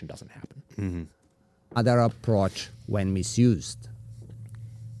situation doesn't happen. Other approach when misused.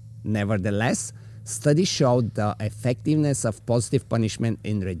 Nevertheless, studies showed the effectiveness of positive punishment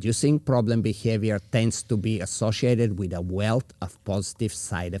in reducing problem behavior tends to be associated with a wealth of positive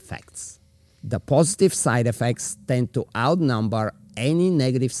side effects. The positive side effects tend to outnumber any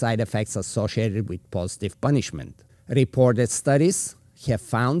negative side effects associated with positive punishment. Reported studies have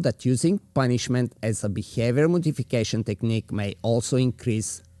found that using punishment as a behavior modification technique may also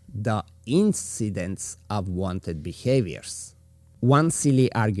increase the incidence of wanted behaviors. One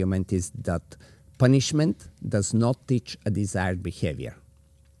silly argument is that punishment does not teach a desired behavior.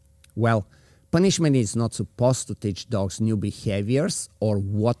 Well, punishment is not supposed to teach dogs new behaviors or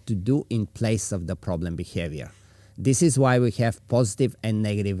what to do in place of the problem behavior. This is why we have positive and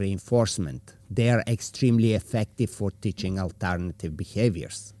negative reinforcement. They are extremely effective for teaching alternative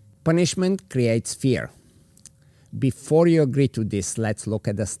behaviors. Punishment creates fear. Before you agree to this, let's look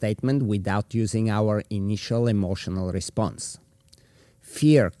at the statement without using our initial emotional response.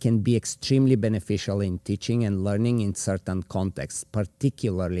 Fear can be extremely beneficial in teaching and learning in certain contexts,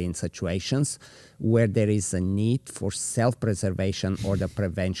 particularly in situations where there is a need for self-preservation or the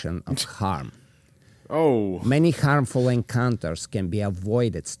prevention of harm. Many harmful encounters can be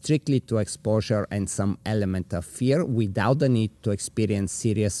avoided strictly to exposure and some element of fear without the need to experience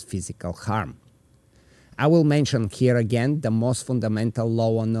serious physical harm. I will mention here again the most fundamental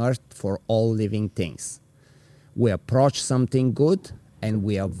law on earth for all living things. We approach something good and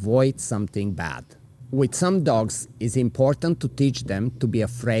we avoid something bad. With some dogs, it's important to teach them to be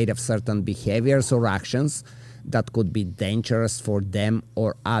afraid of certain behaviors or actions that could be dangerous for them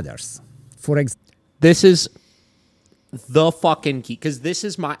or others. This is the fucking key, because this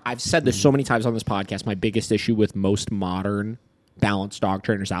is I've said this so many times on this podcast, my biggest issue with most modern balanced dog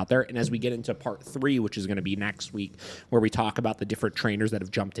trainers out there. And as we get into part 3, which is going to be next week, where we talk about the different trainers that have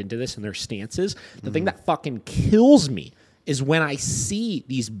jumped into this and their stances, the thing that fucking kills me is when I see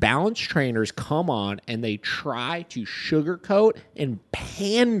these balanced trainers come on and they try to sugarcoat and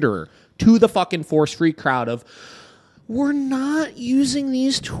pander to the fucking force-free crowd of, we're not using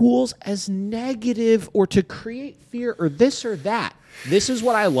these tools as negative or to create fear or this or that. This is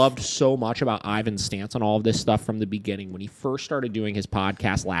what I loved so much about Ivan's stance on all of this stuff from the beginning when he first started doing his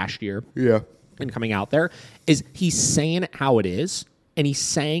podcast last year. Yeah. And coming out there, is he's saying it how it is. and he's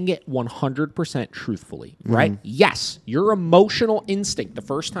saying it 100% truthfully, right? Yes, your emotional instinct, the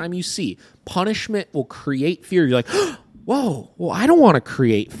first time you see punishment will create fear. You're like, whoa, well, I don't want to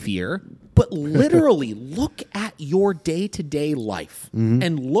create fear. But literally look at your day-to-day life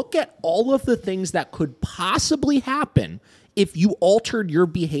and look at all of the things that could possibly happen if you altered your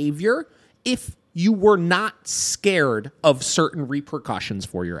behavior, if you were not scared of certain repercussions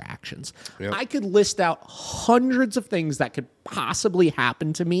for your actions. Yep. I could list out hundreds of things that could possibly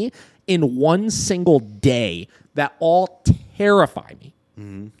happen to me in one single day that all terrify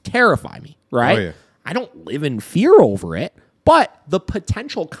me. Terrify me, right? Oh, yeah. I don't live in fear over it. But the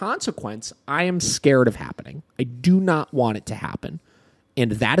potential consequence, I am scared of happening. I do not want it to happen.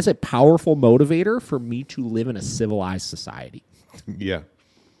 And that is a powerful motivator for me to live in a civilized society. Yeah,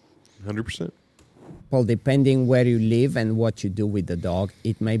 100%. Well, depending where you live and what you do with the dog,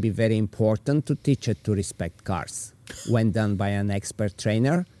 it may be very important to teach it to respect cars. When done by an expert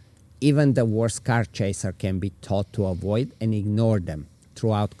trainer, even the worst car chaser can be taught to avoid and ignore them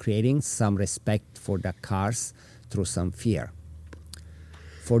throughout creating some respect for the cars through some fear.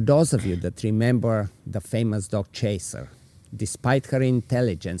 For those of you that remember the famous dog chaser, despite her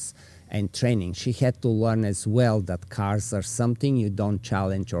intelligence and training, she had to learn as well that cars are something you don't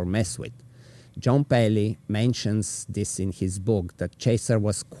challenge or mess with. John Paley mentions this in his book, that Chaser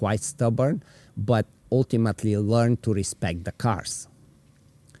was quite stubborn, but ultimately learned to respect the cars.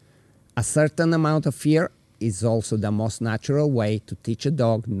 A certain amount of fear is also the most natural way to teach a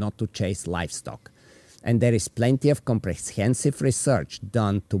dog not to chase livestock. And there is plenty of comprehensive research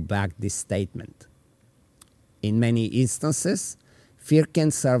done to back this statement. In many instances, fear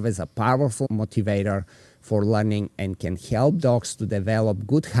can serve as a powerful motivator for learning and can help dogs to develop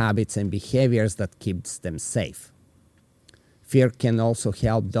good habits and behaviors that keeps them safe. Fear can also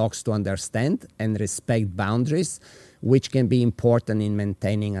help dogs to understand and respect boundaries, which can be important in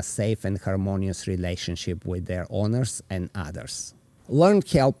maintaining a safe and harmonious relationship with their owners and others. Learned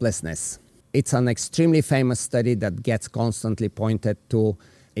helplessness. It's an extremely famous study that gets constantly pointed to.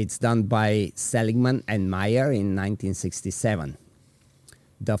 It's done by Seligman and Meyer in 1967.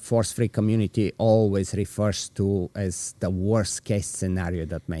 The force-free community always refers to as the worst-case scenario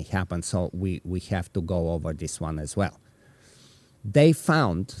that may happen, so we have to go over this one as well. They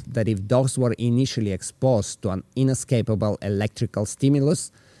found that if dogs were initially exposed to an inescapable electrical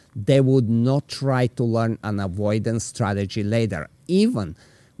stimulus, they would not try to learn an avoidance strategy later, even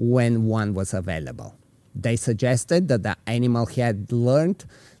when one was available. They suggested that the animal had learned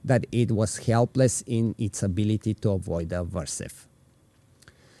that it was helpless in its ability to avoid the aversive.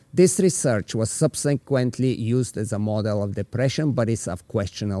 This research was subsequently used as a model of depression, but is of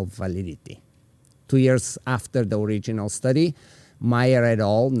questionable validity. 2 years after the original study, Meyer et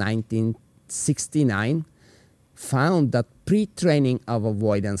al., 1969, found that pre-training of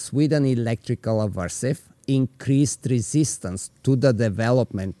avoidance with an electrical aversive increased resistance to the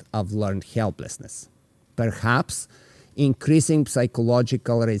development of learned helplessness, perhaps increasing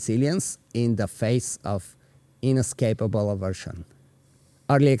psychological resilience in the face of inescapable aversion.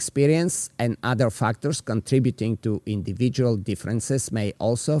 Early experience and other factors contributing to individual differences may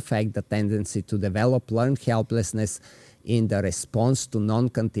also affect the tendency to develop learned helplessness in the response to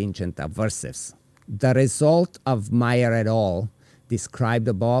non-contingent aversives. The result of Meyer et al. Described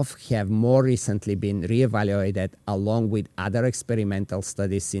above have more recently been reevaluated along with other experimental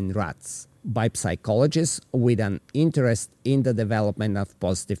studies in rats by psychologists with an interest in the development of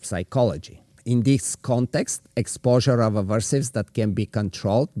positive psychology. In this context, exposure of aversives that can be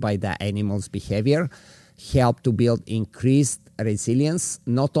controlled by the animal's behavior help to build increased resilience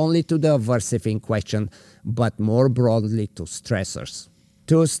not only to the aversive in question, but more broadly to stressors.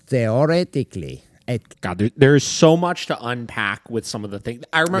 Thus, theoretically, God, there's so much to unpack with some of the things.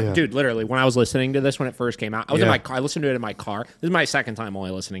 I remember, dude, literally, when I was listening to this when it first came out, I was in my car. I listened to it in my car. This is my second time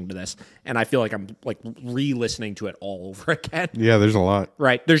only listening to this, and I feel like I'm like re-listening to it all over again. Yeah, there's a lot.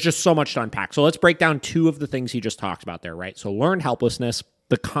 Right. There's just so much to unpack. So let's break down two of the things he just talked about there, right? So learned helplessness.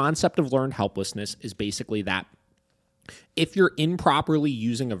 The concept of learned helplessness is basically that if you're improperly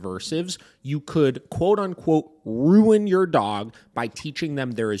using aversives, you could, quote unquote, ruin your dog by teaching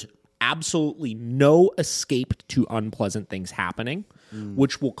them there is absolutely no escape to unpleasant things happening,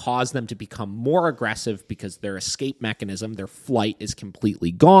 which will cause them to become more aggressive because their escape mechanism, their flight, is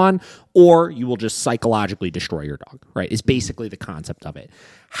completely gone, or you will just psychologically destroy your dog, right? Is basically the concept of it.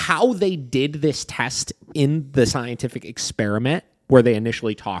 How they did this test in the scientific experiment where they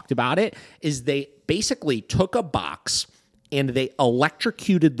initially talked about it is they basically took a box and they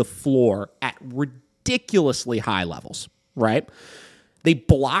electrocuted the floor at ridiculously high levels, right? They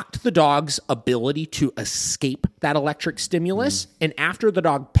blocked the dog's ability to escape that electric stimulus. And after the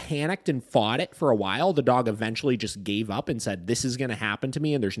dog panicked and fought it for a while, the dog eventually just gave up and said, this is going to happen to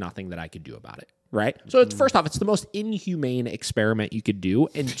me and there's nothing that I could do about it. Right? So it's, first off, it's the most inhumane experiment you could do.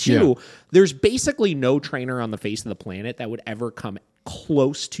 And two, there's basically no trainer on the face of the planet that would ever come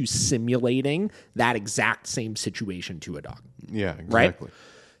close to simulating that exact same situation to a dog. Yeah, exactly.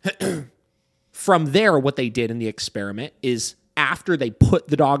 Right? From there, what they did in the experiment is after they put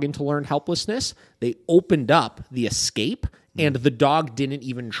the dog into learned helplessness, they opened up the escape, and the dog didn't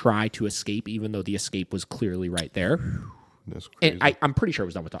even try to escape, even though the escape was clearly right there. That's crazy. And I'm pretty sure it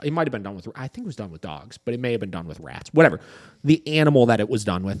was done with dogs. It might have been done with, I think it was done with dogs, but it may have been done with rats. Whatever. The animal that it was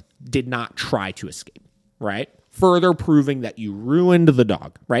done with did not try to escape, right? Further proving that you ruined the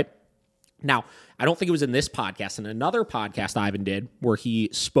dog, right? Now, I don't think it was in this podcast. In another podcast Ivan did where he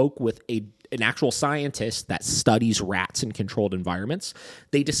spoke with an actual scientist that studies rats in controlled environments.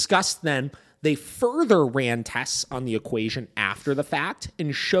 They discussed then, they further ran tests on the equation after the fact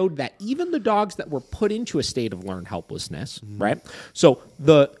and showed that even the dogs that were put into a state of learned helplessness, right? So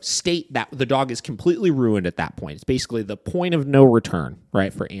the state that the dog is completely ruined at that point, it's basically the point of no return,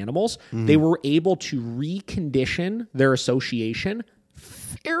 right, for animals. They were able to recondition their association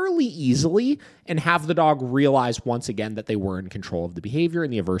fairly easily and have the dog realize once again that they were in control of the behavior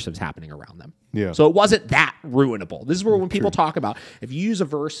and the aversives happening around them. Yeah. So it wasn't that ruinable. This is where when people talk about if you use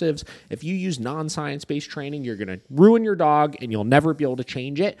aversives, if you use non-science-based training, you're going to ruin your dog and you'll never be able to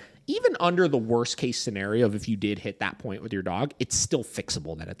change it. Even under the worst case scenario of if you did hit that point with your dog, it's still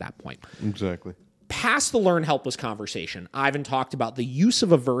fixable then at that point. Exactly. Past the learn helpless conversation, Ivan talked about the use of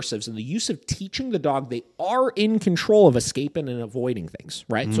aversives and the use of teaching the dog they are in control of escaping and avoiding things,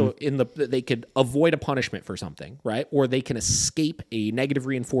 right? So they could avoid a punishment for something, right? Or they can escape a negative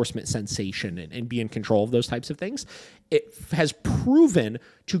reinforcement sensation and be in control of those types of things. It has proven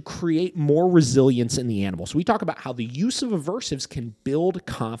to create more resilience in the animal. So we talk about how the use of aversives can build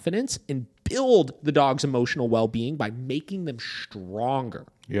confidence and build the dog's emotional well-being by making them stronger.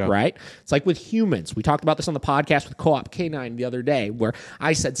 Yeah. Right? It's like with humans. We talked about this on the podcast with Co-op K9 the other day, where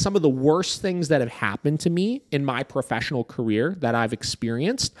I said some of the worst things that have happened to me in my professional career that I've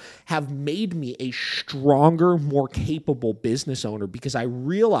experienced have made me a stronger, more capable business owner because I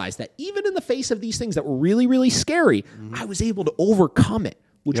realized that even in the face of these things that were really, really scary, I was able to overcome it,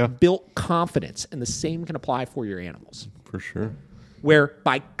 which built confidence. And the same can apply for your animals. For sure. Where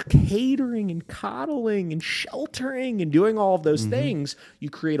by catering and coddling and sheltering and doing all of those things,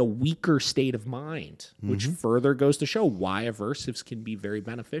 you create a weaker state of mind, which further goes to show why aversives can be very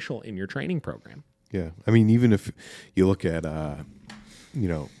beneficial in your training program. Yeah. I mean, even if you look at,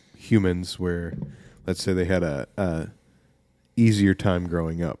 humans where, let's say they had a easier time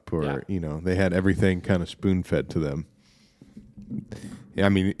growing up or, they had everything kind of spoon-fed to them. I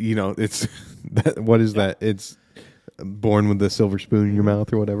mean, it's, what is that? It's born with the silver spoon in your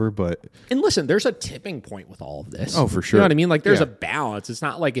mouth or whatever, but and listen, there's a tipping point with all of this. Oh, for sure. You know what I mean? Like there's a balance. It's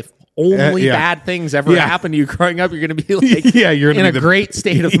not like if only bad things ever happen to you growing up, you're going to be like you're in a great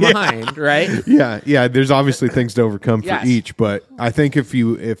state of mind, right? Yeah. There's obviously things to overcome for each, but I think if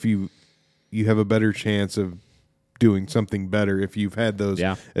you have a better chance of doing something better if you've had those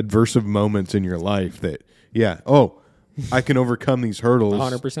adversive moments in your life that I can overcome these hurdles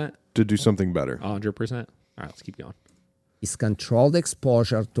 100% to do something better. 100%. All right, let's keep going. Is controlled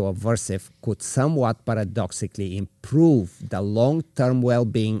exposure to aversive could somewhat paradoxically improve the long-term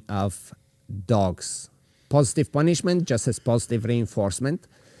well-being of dogs. Positive punishment, just as positive reinforcement,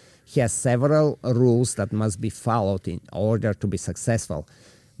 has several rules that must be followed in order to be successful.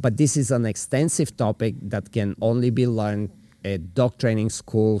 But this is an extensive topic that can only be learned at dog training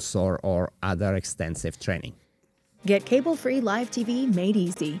schools or other extensive training. Get cable-free live TV made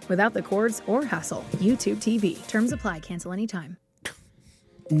easy without the cords or hassle. YouTube TV. Terms apply. Cancel anytime.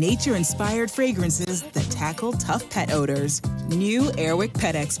 Nature-inspired fragrances that tackle tough pet odors. New Airwick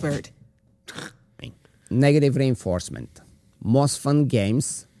Pet Expert. Negative reinforcement. Most fun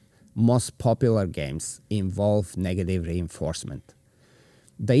games, most popular games involve negative reinforcement.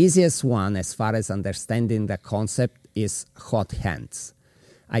 The easiest one as far as understanding the concept is hot hands.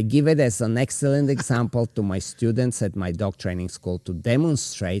 I give it as an excellent example to my students at my dog training school to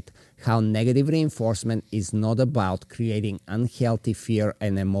demonstrate how negative reinforcement is not about creating unhealthy fear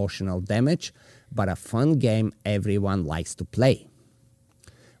and emotional damage, but a fun game everyone likes to play.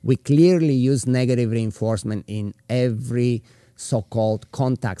 We clearly use negative reinforcement in every so-called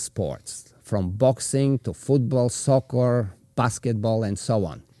contact sports, from boxing to football, soccer, basketball, and so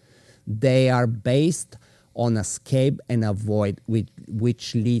on. They are based on escape and avoid,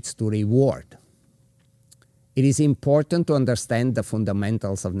 which leads to reward. It is important to understand the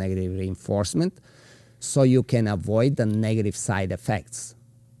fundamentals of negative reinforcement so you can avoid the negative side effects.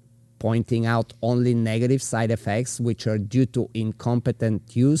 Pointing out only negative side effects which are due to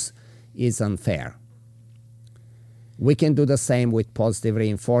incompetent use is unfair. We can do the same with positive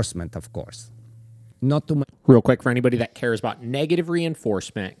reinforcement, of course. Not too much. Real quick, for anybody that cares about negative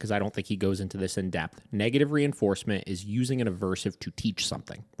reinforcement, because I don't think he goes into this in depth, negative reinforcement is using an aversive to teach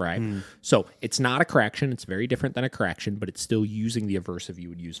something, right? So it's not a correction. It's very different than a correction, but it's still using the aversive you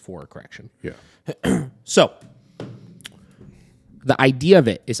would use for a correction. Yeah. So the idea of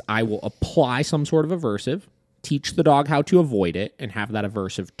it is I will apply some sort of aversive, teach the dog how to avoid it, and have that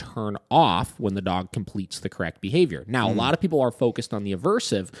aversive turn off when the dog completes the correct behavior. Now, a lot of people are focused on the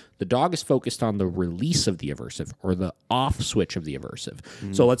aversive. The dog is focused on the release of the aversive or the off switch of the aversive.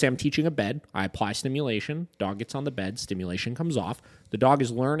 So let's say I'm teaching a bed. I apply stimulation. Dog gets on the bed. Stimulation comes off. The dog is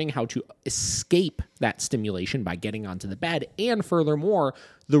learning how to escape that stimulation by getting onto the bed. And furthermore,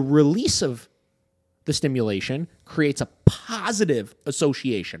 the release of the stimulation creates a positive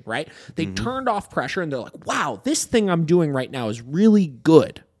association, right? They turned off pressure and they're like, wow, this thing I'm doing right now is really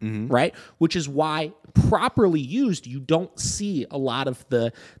good, right? Which is why properly used, you don't see a lot of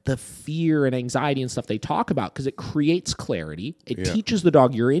the fear and anxiety and stuff they talk about because it creates clarity. It teaches the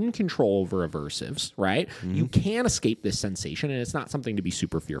dog you're in control over aversives, right? You can escape this sensation and it's not something to be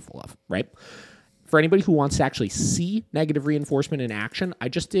super fearful of, right? For anybody who wants to actually see negative reinforcement in action, I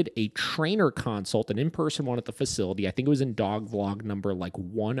just did a trainer consult, an in-person one at the facility. I think it was in dog vlog number like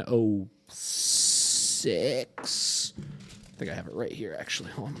 106. I think I have it right here,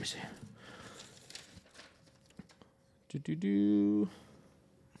 actually. Hold on, let me see.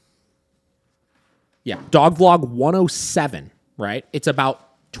 Yeah, dog vlog 107, right? It's about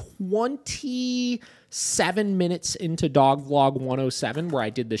 27 minutes into dog vlog 107 where I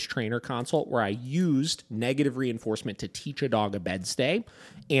did this trainer consult where I used negative reinforcement to teach a dog a bed stay.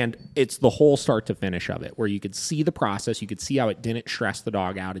 And it's the whole start to finish of it where you could see the process. You could see how it didn't stress the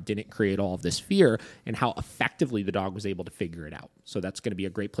dog out. It didn't create all of this fear and how effectively the dog was able to figure it out. So that's going to be a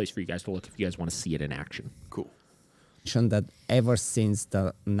great place for you guys to look if you guys want to see it in action. Cool. That ever since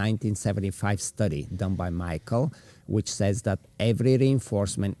the 1975 study done by Michael, which says that every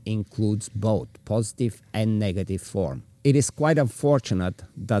reinforcement includes both positive and negative form. It is quite unfortunate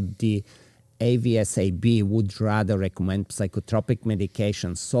that the AVSAB would rather recommend psychotropic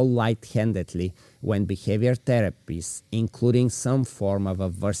medication so light-handedly when behavior therapies, including some form of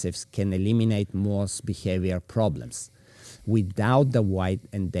aversives, can eliminate most behavior problems without the wide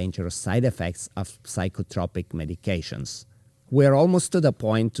and dangerous side effects of psychotropic medications. We're almost to the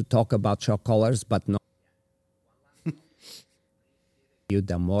point to talk about shock collars, but not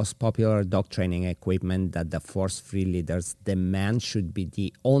the most popular dog training equipment that the force-free leaders demand should be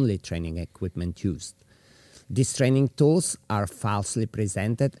the only training equipment used. These training tools are falsely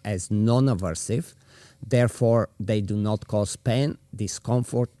presented as non-aversive, therefore they do not cause pain,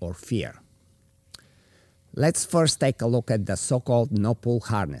 discomfort, or fear. Let's first take a look at the so-called no-pull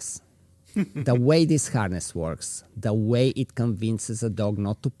harness. The way this harness works, the way it convinces a dog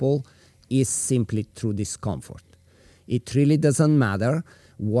not to pull, is simply through discomfort. It really doesn't matter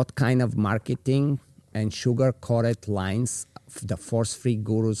what kind of marketing and sugar-coated lines the force-free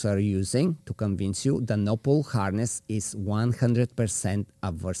gurus are using to convince you the no-pull harness is 100%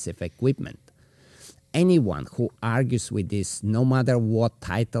 aversive equipment. Anyone who argues with this, no matter what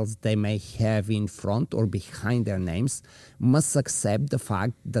titles they may have in front or behind their names, must accept the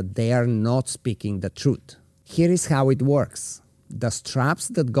fact that they are not speaking the truth. Here is how it works. The straps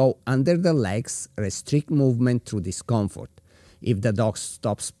that go under the legs restrict movement through discomfort. If the dog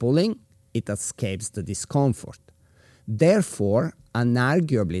stops pulling, it escapes the discomfort. Therefore,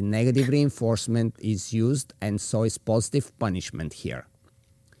 unarguably, negative reinforcement is used, and so is positive punishment here.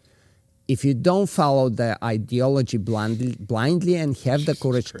 If you don't follow the ideology blindly and have the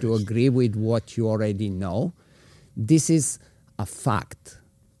courage to agree with what you already know, this is a fact.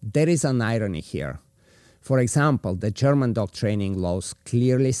 There is an irony here. For example, the German dog training laws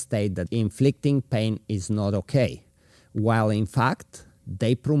clearly state that inflicting pain is not okay, while in fact,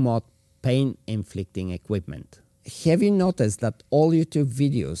 they promote pain-inflicting equipment. Have you noticed that all YouTube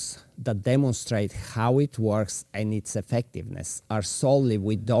videos that demonstrate how it works and its effectiveness are solely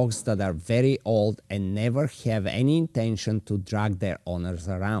with dogs that are very old and never have any intention to drag their owners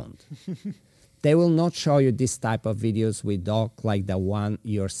around? They will not show you this type of videos with dogs like the one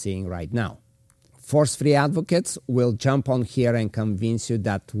you're seeing right now. Force-free advocates will jump on here and convince you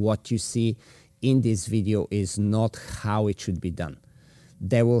that what you see in this video is not how it should be done.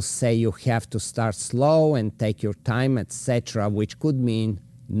 They will say you have to start slow and take your time, etc., which could mean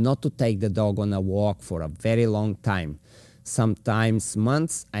not to take the dog on a walk for a very long time, sometimes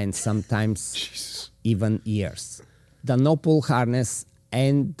months and sometimes even years. The no-pull harness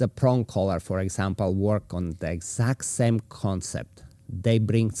and the prong collar, for example, work on the exact same concept. They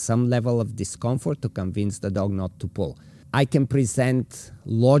bring some level of discomfort to convince the dog not to pull. I can present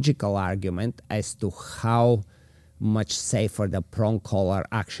logical argument as to how much safer the prong collar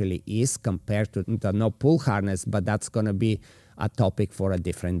actually is compared to the no-pull harness, but that's going to be a topic for a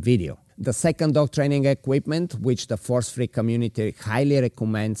different video. The second dog training equipment, which the force-free community highly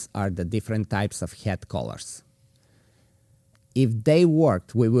recommends, are the different types of head collars. If they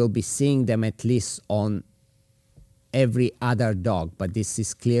worked, we will be seeing them at least on every other dog, but this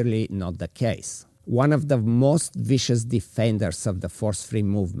is clearly not the case. One of the most vicious defenders of the force-free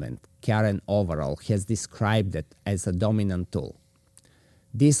movement, Karen Overall, has described it as a dominant tool.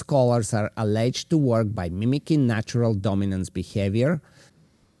 These collars are alleged to work by mimicking natural dominance behavior,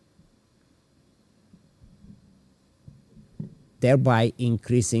 thereby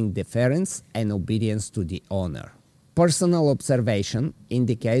increasing deference and obedience to the owner. Personal observation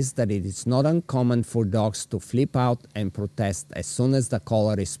indicates that it is not uncommon for dogs to flip out and protest as soon as the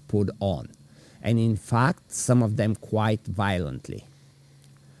collar is put on, and in fact, some of them quite violently.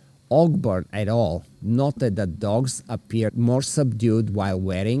 Ogburn et al. Noted that dogs appeared more subdued while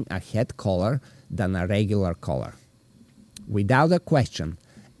wearing a head collar than a regular collar. Without a question,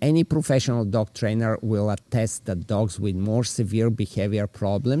 any professional dog trainer will attest that dogs with more severe behavior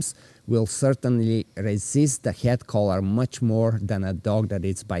problems will certainly resist the head collar much more than a dog that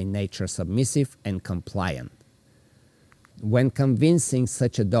is by nature submissive and compliant. When convincing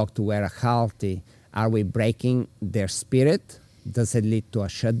such a dog to wear a halter, are we breaking their spirit? Does it lead to a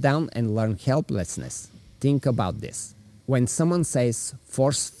shutdown and learned helplessness? Think about this. When someone says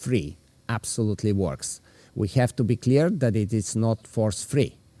force-free absolutely works, we have to be clear that it is not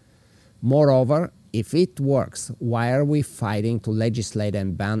force-free. Moreover, if it works, why are we fighting to legislate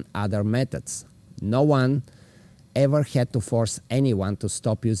and ban other methods? No one ever had to force anyone to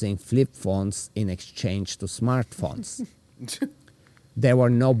stop using flip phones in exchange to smartphones. There were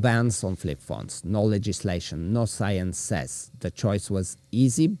no bans on flip phones, no legislation, no science says. The choice was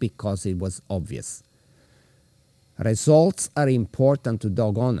easy because it was obvious. Results are important to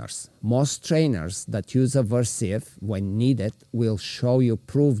dog owners. Most trainers that use aversive when needed will show you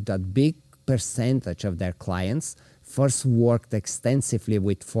proof that big percentage of their clients first worked extensively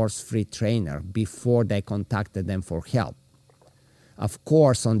with force-free trainer before they contacted them for help. Of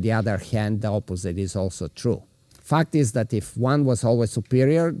course, on the other hand, the opposite is also true. Fact is that if one was always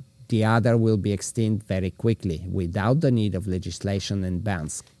superior, the other will be extinct very quickly without the need of legislation and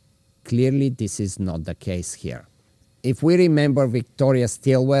bans. Clearly, this is not the case here. If we remember Victoria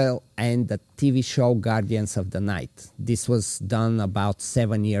Stilwell and the TV show Guardians of the Night, this was done about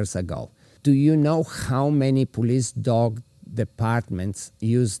 7 years ago. Do you know how many police dog departments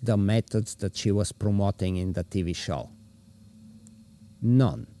used the methods that she was promoting in the TV show?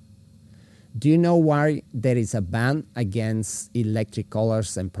 None. Do you know why there is a ban against electric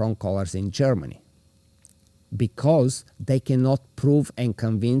collars and prong collars in Germany? Because they cannot prove and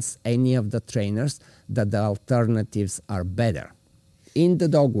convince any of the trainers that the alternatives are better. In the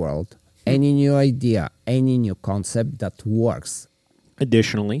dog world, any new idea, any new concept that works.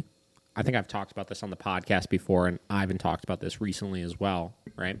 Additionally, I think I've talked about this on the podcast before, and Ivan talked about this recently as well,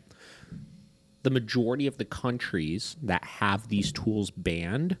 right? The majority of the countries that have these tools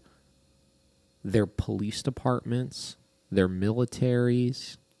banned, their police departments, their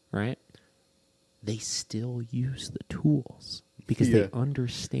militaries, right? They still use the tools because they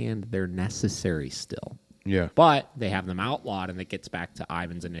understand they're necessary still. Yeah. But they have them outlawed, and it gets back to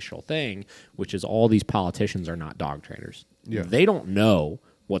Ivan's initial thing, which is all these politicians are not dog trainers. Yeah. They don't know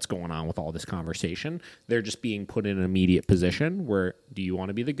what's going on with all this conversation. They're just being put in an immediate position where, do you want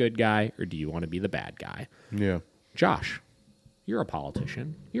to be the good guy or do you want to be the bad guy? Yeah. Josh, you're a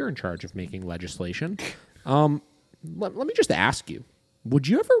politician. You're in charge of making legislation. Let me just ask you, would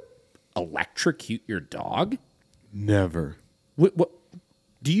you ever electrocute your dog? Never. What,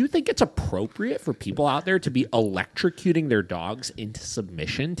 do you think it's appropriate for people out there to be electrocuting their dogs into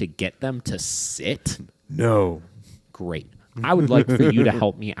submission to get them to sit? No. Great. I would like for you to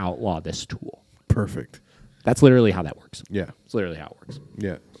help me outlaw this tool. Perfect. That's literally how that works. Yeah. It's literally how it works.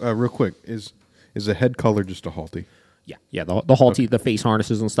 Yeah. Real quick, is a head collar just a halty? Yeah. The halty, the face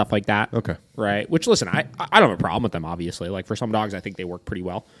harnesses and stuff like that. Okay. Right. Which, listen, I don't have a problem with them. Obviously, like for some dogs, I think they work pretty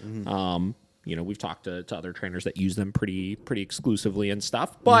well. Mm-hmm. We've talked to other trainers that use them pretty exclusively and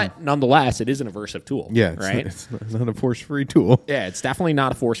stuff. But nonetheless, it is an aversive tool. Yeah. Right. It's not a force-free tool. Yeah. It's definitely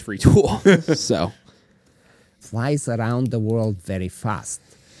not a force-free tool. So. Flies around the world very fast.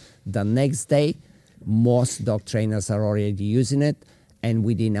 The next day, most dog trainers are already using it, and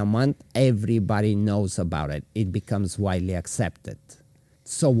within a month, everybody knows about it. It becomes widely accepted.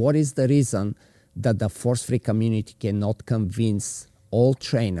 So what is the reason that the force-free community cannot convince all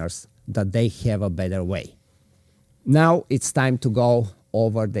trainers that they have a better way? Now it's time to go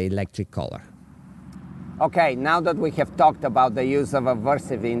over the electric collar. Okay, now that we have talked about the use of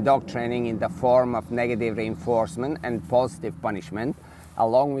aversive in dog training in the form of negative reinforcement and positive punishment,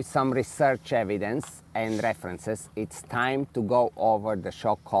 along with some research evidence and references, it's time to go over the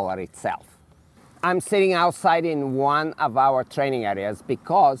shock collar itself. I'm sitting outside in one of our training areas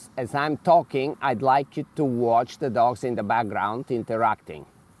because as I'm talking, I'd like you to watch the dogs in the background interacting.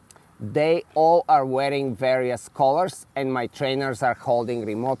 They all are wearing various collars and my trainers are holding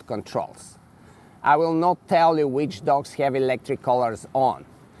remote controls. I will not tell you which dogs have electric collars on.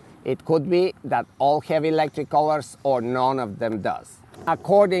 It could be that all have electric collars or none of them does.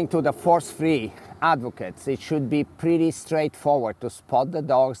 According to the force-free advocates, it should be pretty straightforward to spot the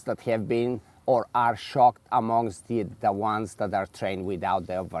dogs that have been or are shocked amongst the ones that are trained without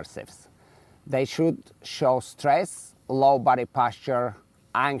the aversives. They should show stress, low body posture,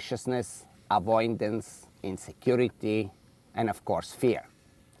 anxiousness, avoidance, insecurity, and of course fear.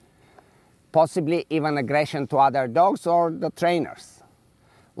 Possibly even aggression to other dogs or the trainers.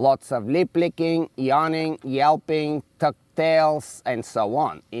 Lots of lip licking, yawning, yelping, tucked tails, and so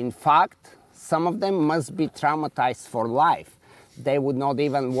on. In fact, some of them must be traumatized for life. They would not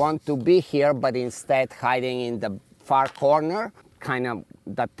even want to be here, but instead hiding in the far corner, kind of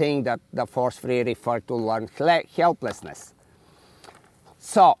the thing that the force-free refer to learned helplessness.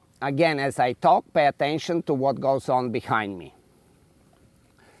 So, again, as I talk, pay attention to what goes on behind me.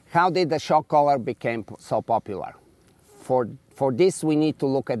 How did the shock collar become so popular? For this, we need to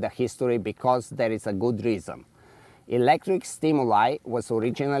look at the history because there is a good reason. Electric stimuli was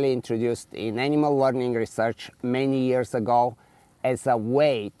originally introduced in animal learning research many years ago as a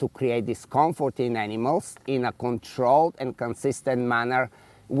way to create discomfort in animals in a controlled and consistent manner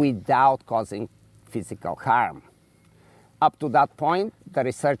without causing physical harm. Up to that point, the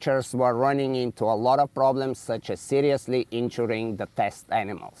researchers were running into a lot of problems, such as seriously injuring the test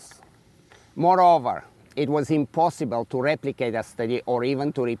animals. Moreover, it was impossible to replicate a study or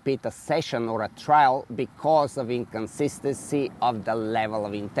even to repeat a session or a trial because of inconsistency of the level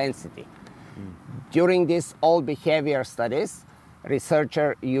of intensity. During these old behavior studies,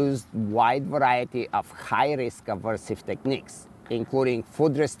 researchers used wide variety of high-risk aversive techniques, including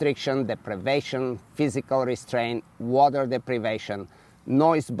food restriction, deprivation, physical restraint, water deprivation,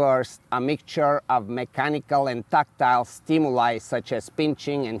 noise burst, a mixture of mechanical and tactile stimuli such as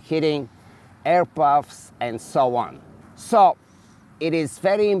pinching and hitting, air puffs, and so on. So, it is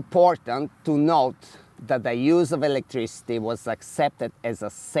very important to note that the use of electricity was accepted as a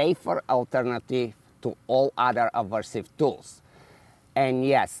safer alternative to all other aversive tools. And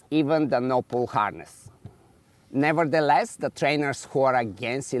yes, even the no-pull harness. Nevertheless, the trainers who are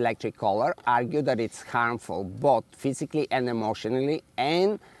against electric collar argue that it's harmful both physically and emotionally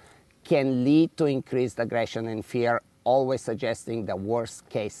and can lead to increased aggression and fear, always suggesting the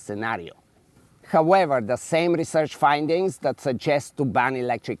worst-case scenario. However, the same research findings that suggest to ban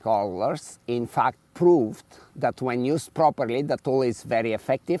electric collars in fact proved that when used properly, the tool is very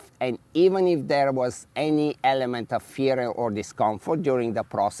effective, and even if there was any element of fear or discomfort during the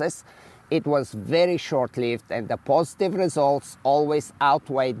process, it was very short-lived and the positive results always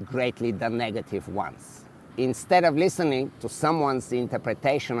outweighed greatly the negative ones. Instead of listening to someone's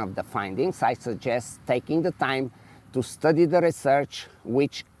interpretation of the findings, I suggest taking the time to study the research,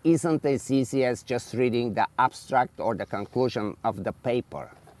 which isn't as easy as just reading the abstract or the conclusion of the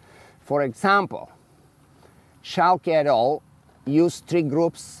paper. For example, Schalke et al. Used 3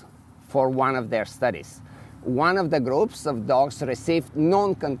 groups for one of their studies. One of the groups of dogs received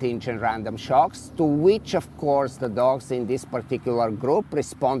non-contingent random shocks, to which, of course, the dogs in this particular group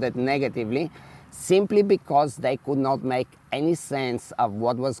responded negatively, simply because they could not make any sense of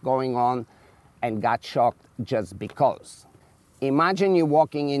what was going on and got shocked just because. Imagine you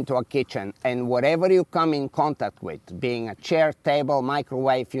walking into a kitchen and whatever you come in contact with, being a chair, table,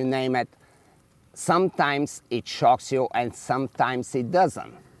 microwave, you name it, sometimes it shocks you and sometimes it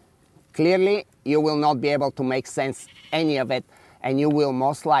doesn't. Clearly, you will not be able to make sense any of it, and you will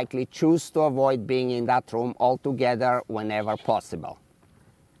most likely choose to avoid being in that room altogether whenever possible.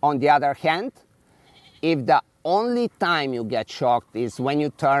 On the other hand, if the only time you get shocked is when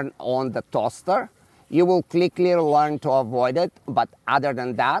you turn on the toaster, you will quickly learn to avoid it, but other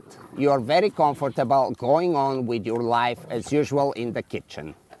than that, you are very comfortable going on with your life as usual in the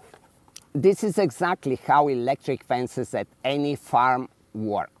kitchen. This is exactly how electric fences at any farm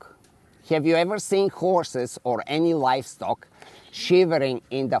work. Have you ever seen horses or any livestock shivering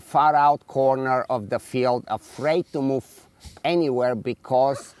in the far out corner of the field, afraid to move anywhere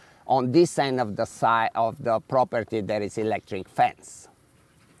because on this end of the side of the property there is electric fence?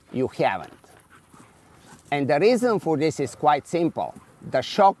 You haven't. And the reason for this is quite simple. The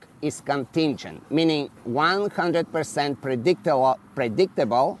shock is contingent, meaning 100%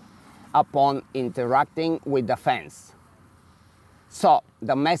 predictable upon interacting with the fence. So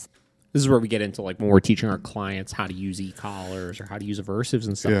the mess. This is where we get into like when we're teaching our clients how to use e-collars or how to use aversives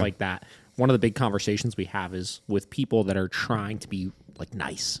and stuff like that. One of the big conversations we have is with people that are trying to be like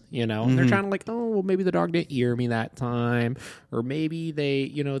nice, you know, and they're trying to like, oh, well, maybe the dog didn't ear me that time, or maybe they,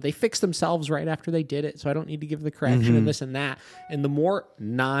 you know, they fixed themselves right after they did it, so I don't need to give the correction and this and that. And the more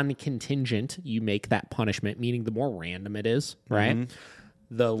non-contingent you make that punishment, meaning the more random it is, right?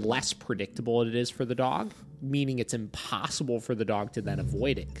 The less predictable it is for the dog, meaning it's impossible for the dog to then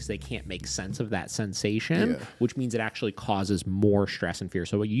avoid it because they can't make sense of that sensation, which means it actually causes more stress and fear.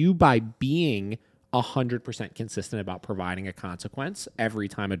 So you, by being 100% consistent about providing a consequence every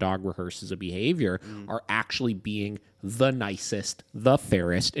time a dog rehearses a behavior, are actually being the nicest, the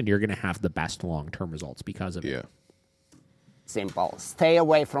fairest, and you're going to have the best long-term results because of it. Simple. Stay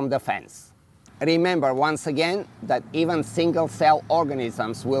away from the fence. Remember, once again, that even single-cell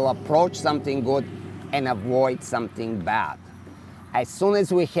organisms will approach something good and avoid something bad. As soon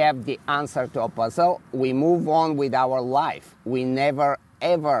as we have the answer to a puzzle, we move on with our life. We never,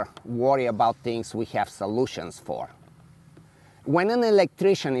 ever worry about things we have solutions for. When an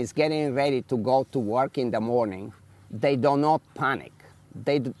electrician is getting ready to go to work in the morning, they do not panic.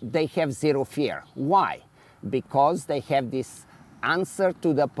 They have zero fear. Why? Because they have this answer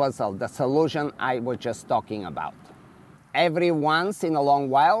to the puzzle, the solution I was just talking about. Every once in a long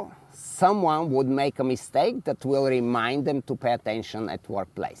while, someone would make a mistake that will remind them to pay attention at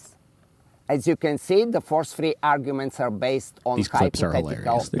workplace. As you can see, the force-free arguments are based on These clips are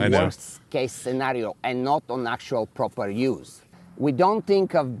hypothetical worst-case scenario and not on actual proper use. We don't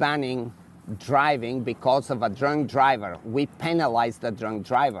think of banning driving because of a drunk driver. We penalize the drunk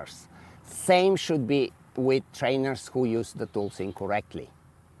drivers. Same should be with trainers who use the tools incorrectly.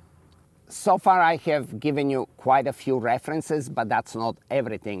 So far I have given you quite a few references, but that's not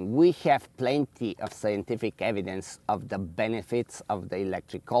everything. We have plenty of scientific evidence of the benefits of the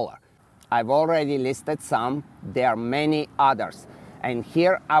electric collar. I've already listed some, there are many others, and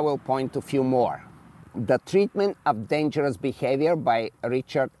here I will point to a few more. The Treatment of Dangerous Behavior by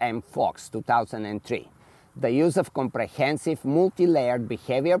Richard M. Fox, 2003. The use of comprehensive multi-layered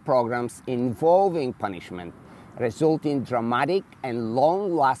behavior programs involving punishment result in dramatic and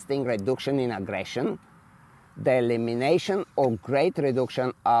long-lasting reduction in aggression, the elimination or great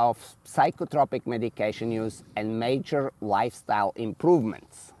reduction of psychotropic medication use, and major lifestyle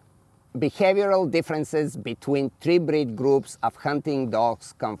improvements. Behavioral differences between three breed groups of hunting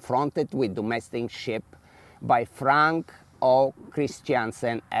dogs confronted with domestic sheep by Frank O.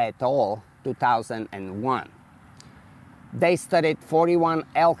 Christiansen et al., 2001. They studied 41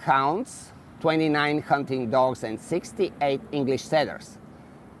 elk hounds, 29 hunting dogs, and 68 English setters.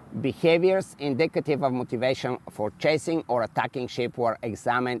 Behaviors indicative of motivation for chasing or attacking sheep were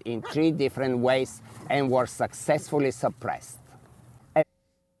examined in 3 different ways and were successfully suppressed.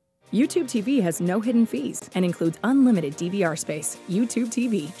 YouTube TV has no hidden fees and includes unlimited DVR space. YouTube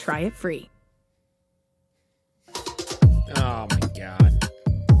TV, try it free. Oh my God.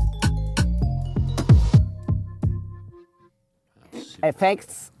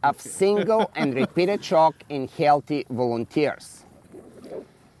 Effects of single and repeated shock in healthy volunteers.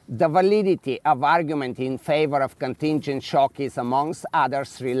 The validity of argument in favor of contingent shock is amongst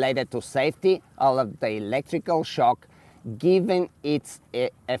others related to safety of the electrical shock given its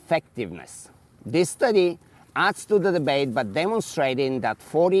effectiveness. This study adds to the debate by demonstrating that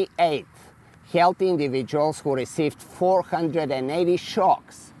 48 healthy individuals who received 480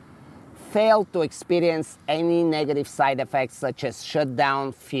 shocks failed to experience any negative side effects such as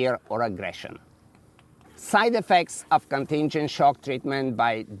shutdown, fear, or aggression. Side effects of contingent shock treatment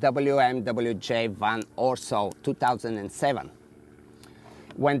by W.M.W.J. Van Orso, 2007.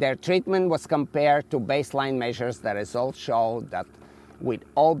 When their treatment was compared to baseline measures, the results showed that with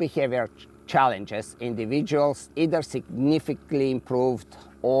all behavior challenges, individuals either significantly improved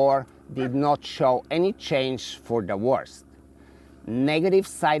or did not show any change for the worse. Negative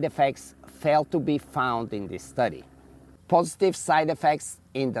side effects failed to be found in this study. Positive side effects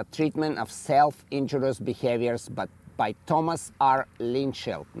in the treatment of self-injurious behaviors by Thomas R.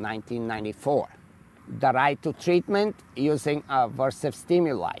 Lynchild, 1994. The Right to Treatment Using Aversive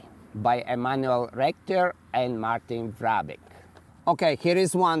Stimuli by Emanuel Rechter and Martin Vrabik. Okay, here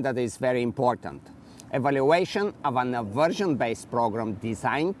is one that is very important. Evaluation of an aversion-based program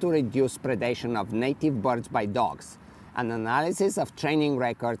designed to reduce predation of native birds by dogs. An analysis of training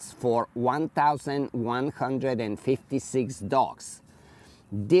records for 1,156 dogs.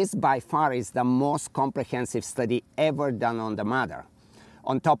 This by far is the most comprehensive study ever done on the matter.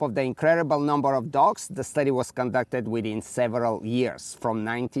 On top of the incredible number of dogs, the study was conducted within several years, from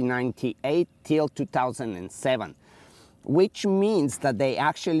 1998 till 2007. Which means that they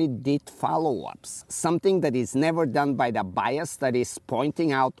actually did follow-ups, something that is never done by the bias studies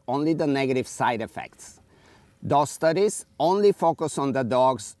pointing out only the negative side effects. Those studies only focus on the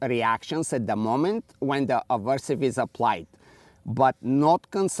dog's reactions at the moment when the aversive is applied, but not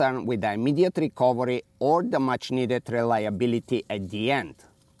concerned with the immediate recovery or the much-needed reliability at the end.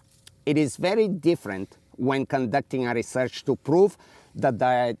 It is very different when conducting a research to prove that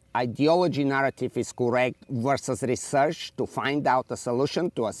the ideology narrative is correct versus research to find out a solution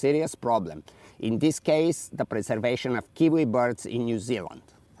to a serious problem. In this case, the preservation of kiwi birds in New Zealand.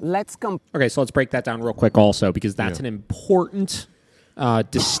 Okay, so let's break that down real quick also, because that's an important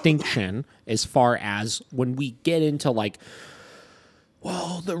distinction as far as when we get into like,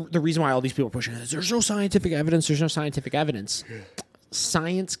 well, the reason why all these people are pushing it is there's no scientific evidence,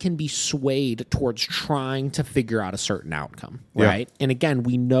 Science can be swayed towards trying to figure out a certain outcome, right? Yeah. And again,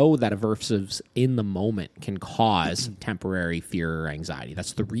 we know that aversives in the moment can cause temporary fear or anxiety.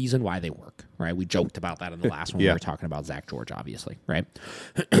 That's the reason why they work, right? We joked about that in the last one. We were talking about Zak Georges, obviously, right?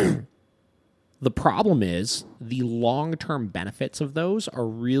 The problem is the long-term benefits of those are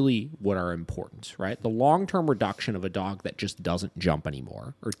really what are important, right? The long-term reduction of a dog that just doesn't jump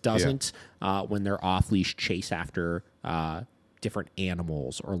anymore or doesn't, when they're off-leash, chase after different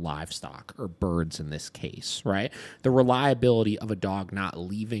animals or livestock or birds in this case, right? The reliability of a dog not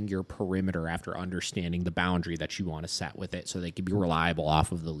leaving your perimeter after understanding the boundary that you want to set with it so they can be reliable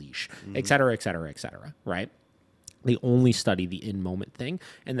off of the leash, et cetera, right? They only study the in-moment thing.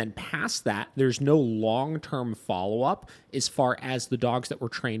 And then past that, there's no long-term follow-up as far as the dogs that were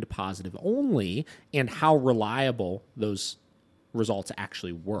trained positive only and how reliable those results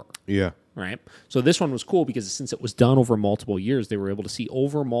actually were. Yeah. Right? So this one was cool because since it was done over multiple years, they were able to see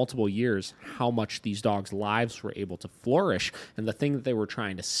over multiple years how much these dogs' lives were able to flourish. And the thing that they were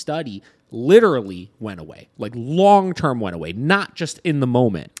trying to study literally went away. Like long-term went away, not just in the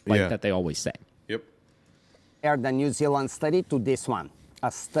moment, like that they always say. Yep. The New Zealand study to this one.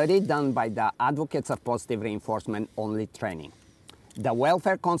 A study done by the advocates of positive reinforcement only training. The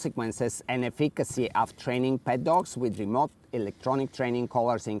welfare consequences and efficacy of training pet dogs with remote electronic training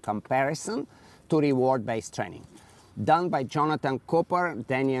collars in comparison to reward-based training. Done by Jonathan Cooper,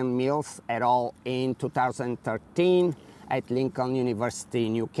 Daniel Mills et al. In 2013 at Lincoln University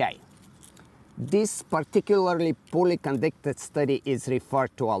in UK. This particularly poorly conducted study is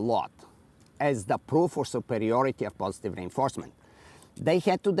referred to a lot as the proof or superiority of positive reinforcement. They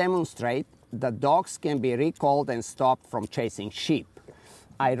had to demonstrate that dogs can be recalled and stopped from chasing sheep.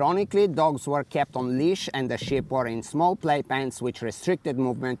 Ironically, dogs were kept on leash and the sheep were in small playpens which restricted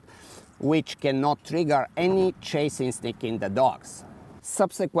movement, which cannot trigger any chase instinct in the dogs.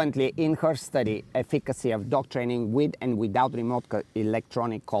 Subsequently, in her study, efficacy of dog training with and without remote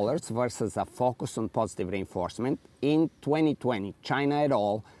electronic collars versus a focus on positive reinforcement, in 2020, China et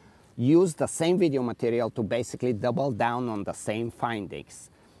al. Used the same video material to basically double down on the same findings.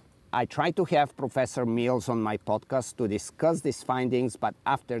 I tried to have Professor Mills on my podcast to discuss these findings, but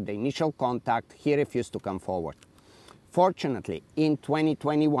after the initial contact, he refused to come forward. Fortunately, in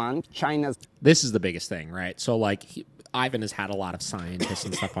 2021, China's... This is the biggest thing, right? So, like, Ivan has had a lot of scientists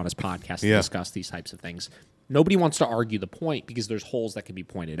and stuff on his podcast to discuss these types of things. Nobody wants to argue the point because there's holes that can be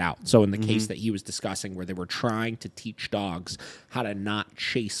pointed out. So in the case that he was discussing where they were trying to teach dogs how to not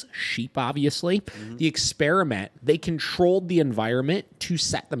chase sheep, obviously, the experiment, they controlled the environment to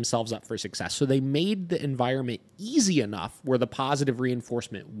set themselves up for success. So they made the environment easy enough where the positive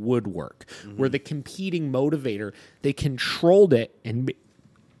reinforcement would work. Where the competing motivator, they controlled it and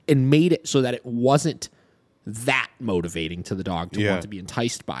made it so that it wasn't that motivating to the dog to want to be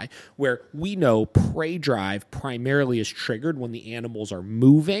enticed by, where we know prey drive primarily is triggered when the animals are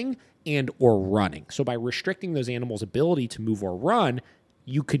moving and or running. So by restricting those animals' ability to move or run,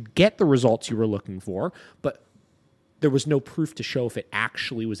 you could get the results you were looking for, but there was no proof to show if it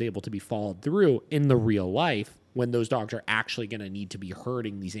actually was able to be followed through in the real life when those dogs are actually going to need to be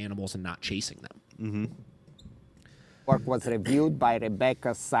herding these animals and not chasing them. Work was reviewed by Rebecca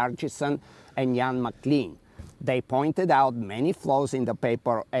Sargison and Jan McLean. They pointed out many flaws in the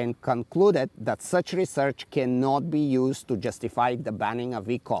paper and concluded that such research cannot be used to justify the banning of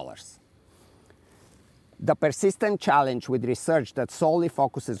e-collars. The persistent challenge with research that solely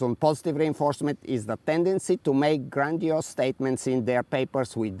focuses on positive reinforcement is the tendency to make grandiose statements in their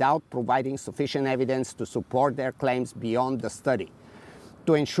papers without providing sufficient evidence to support their claims beyond the study.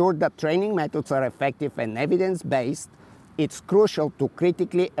 To ensure that training methods are effective and evidence-based, it's crucial to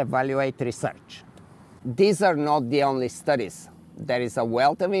critically evaluate research. These are not the only studies. There is a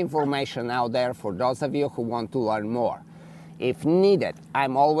wealth of information out there for those of you who want to learn more. If needed,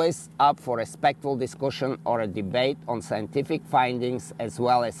 I'm always up for respectful discussion or a debate on scientific findings as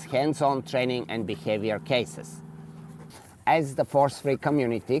well as hands-on training and behavior cases. As the force-free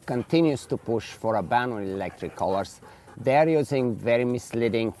community continues to push for a ban on electric collars, they're using very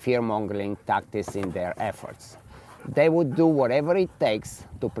misleading, fear-mongering tactics in their efforts. They would do whatever it takes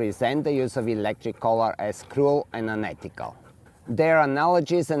to present the use of electric collar as cruel and unethical. Their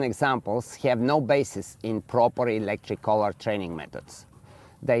analogies and examples have no basis in proper electric collar training methods.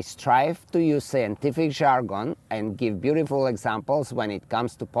 They strive to use scientific jargon and give beautiful examples when it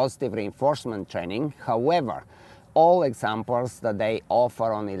comes to positive reinforcement training. However, all examples that they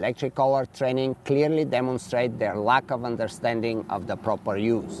offer on electric collar training clearly demonstrate their lack of understanding of the proper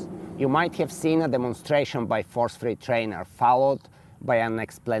use. You might have seen a demonstration by force-free trainer followed by an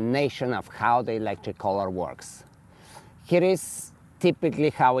explanation of how the electric collar works. Here is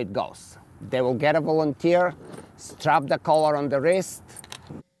typically how it goes. They will get a volunteer, strap the collar on the wrist.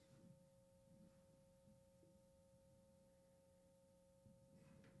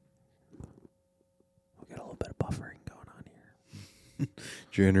 We'll get a little bit of buffering going on here.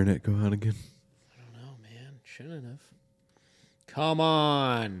 Did your internet go out again? I don't know, man. Shouldn't have. Come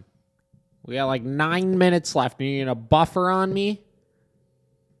on. We got like 9 minutes left. Are you going to buffer on me?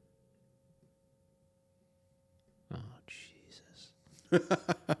 Oh, Jesus.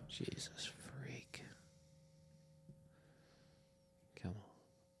 Jesus freak. Come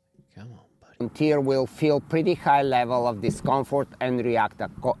on, buddy. Volunteer will feel pretty high level of discomfort and react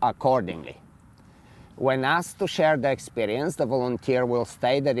accordingly. When asked to share the experience, the volunteer will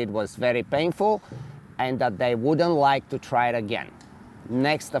state that it was very painful and that they wouldn't like to try it again.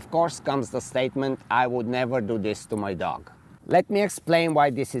 Next, of course, comes the statement, "I would never do this to my dog." Let me explain why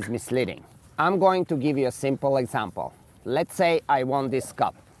this is misleading. I'm going to give you a simple example. Let's say I want this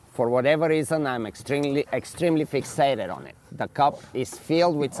cup. For whatever reason, I'm extremely fixated on it. The cup is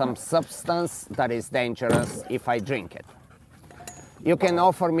filled with some substance that is dangerous if I drink it. You can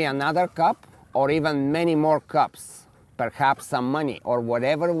offer me another cup or even many more cups, perhaps some money or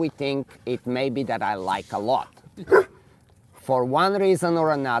whatever we think it may be that I like a lot. For one reason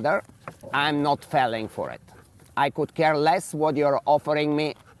or another, I'm not falling for it. I could care less what you're offering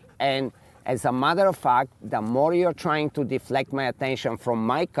me, and as a matter of fact, the more you're trying to deflect my attention from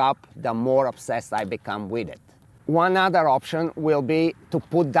my cup, the more obsessed I become with it. One other option will be to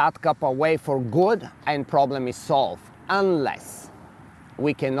put that cup away for good and problem is solved, unless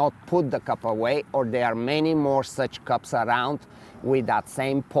we cannot put the cup away or there are many more such cups around with that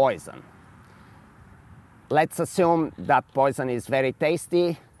same poison. Let's assume that poison is very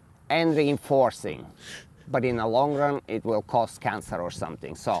tasty and reinforcing, but in the long run, it will cause cancer or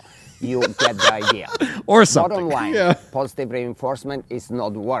something. So you get the idea. Or something. Bottom line, Yeah. positive reinforcement is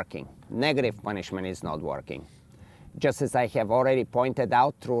not working. Negative punishment is not working. Just as I have already pointed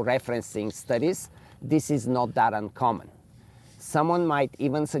out through referencing studies, this is not that uncommon. Someone might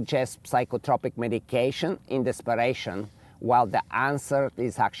even suggest psychotropic medication in desperation, while the answer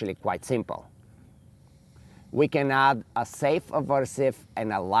is actually quite simple. We can add a safe aversive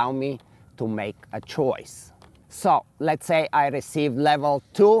and allow me to make a choice. So let's say I receive level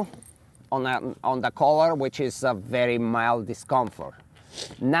 2 on the collar, which is a very mild discomfort.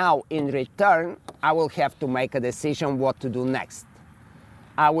 Now in return, I will have to make a decision what to do next.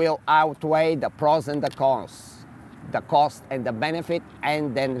 I will outweigh the pros and the cons, the cost and the benefit,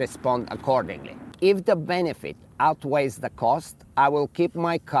 and then respond accordingly. If the benefit outweighs the cost, I will keep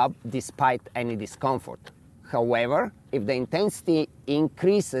my cup despite any discomfort. However, if the intensity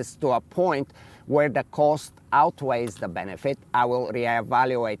increases to a point where the cost outweighs the benefit, I will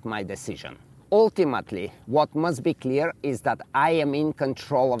reevaluate my decision. Ultimately, what must be clear is that I am in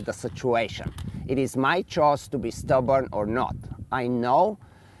control of the situation. It is my choice to be stubborn or not. I know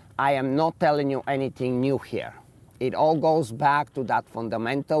I am not telling you anything new here. It all goes back to that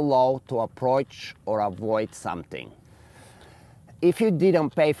fundamental law to approach or avoid something. If you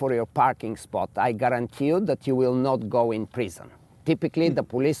didn't pay for your parking spot, I guarantee you that you will not go in prison. Typically, the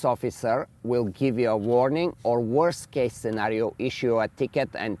police officer will give you a warning or worst case scenario, issue a ticket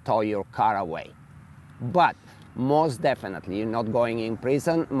and tow your car away. But most definitely, you're not going in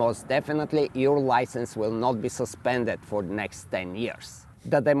prison. Most definitely, your license will not be suspended for the next 10 years.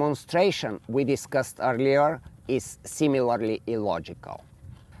 The demonstration we discussed earlier is similarly illogical.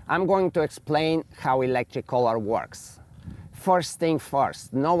 I'm going to explain how electric color works. First thing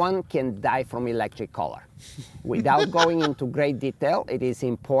first, no one can die from electric color. Without going into great detail, it is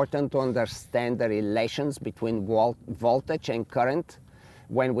important to understand the relations between voltage and current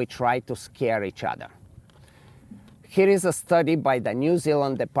when we try to scare each other. Here is a study by the New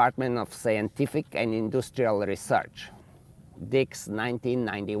Zealand Department of Scientific and Industrial Research, Dix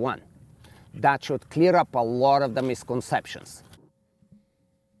 1991. That should clear up a lot of the misconceptions.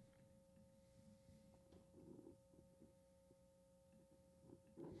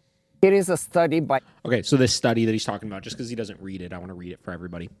 Here is a study by... Okay, so this study that he's talking about, just because he doesn't read it, I want to read it for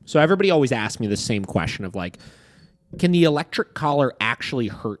everybody. So everybody always asks me the same question of like, can the electric collar actually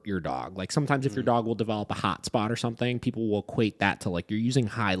hurt your dog? Like sometimes if your dog will develop a hot spot or something, people will equate that to like you're using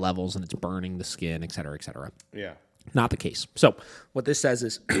high levels and it's burning the skin, et cetera, et cetera. Yeah. Not the case. So what this says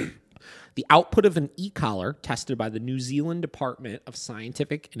is the output of an e-collar tested by the New Zealand Department of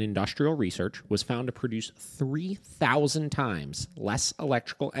Scientific and Industrial Research was found to produce 3,000 times less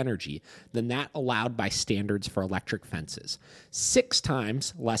electrical energy than that allowed by standards for electric fences, 6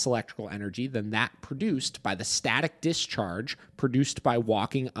 times less electrical energy than that produced by the static discharge produced by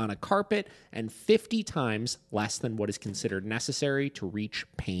walking on a carpet, and 50 times less than what is considered necessary to reach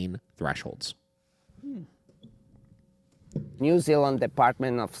pain thresholds. New Zealand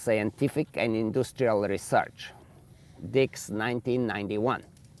Department of Scientific and Industrial Research, Dix 1991.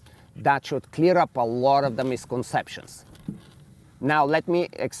 That should clear up a lot of the misconceptions. Now let me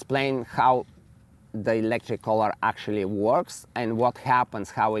explain how the electric collar actually works and what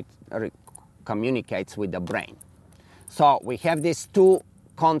happens, how it communicates with the brain. So we have these 2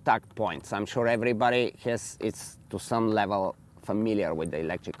 contact points. I'm sure everybody is to some level familiar with the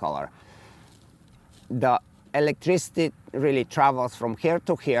electric collar. The electricity really travels from here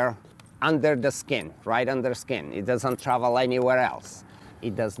to here under the skin, right under skin. It doesn't travel anywhere else.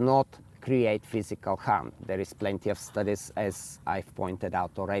 It does not create physical harm. There is plenty of studies, as I've pointed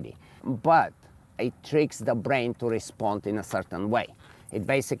out already. But it tricks the brain to respond in a certain way. It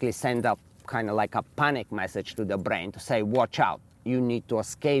basically sends up kind of like a panic message to the brain to say, watch out, you need to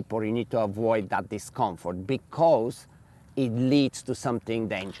escape or you need to avoid that discomfort because it leads to something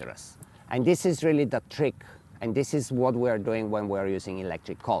dangerous. And this is really the trick. And this is what we're doing when we're using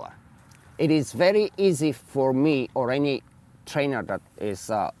electric collar. It is very easy for me or any trainer that is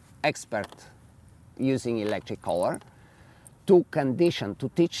expert using electric collar to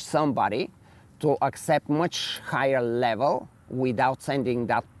teach somebody to accept much higher level without sending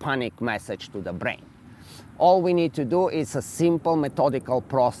that panic message to the brain. All we need to do is a simple methodical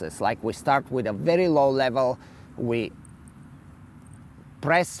process. Like we start with a very low level, we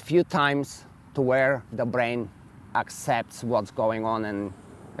press few times to where the brain accepts what's going on and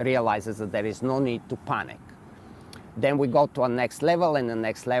realizes that there is no need to panic. Then we go to a next level, and the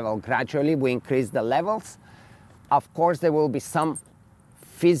next level, gradually we increase the levels. Of course, there will be some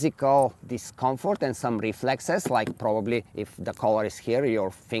physical discomfort and some reflexes, like probably if the collar is here, your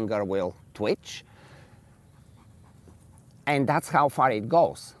finger will twitch. And that's how far it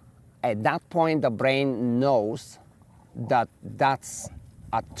goes. At that point, the brain knows that that's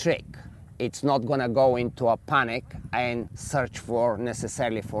a trick. It's not going to go into a panic and search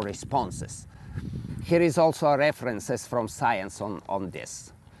necessarily for responses. Here is also references from science on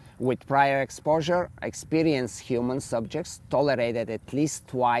this. With prior exposure, experienced human subjects tolerated at least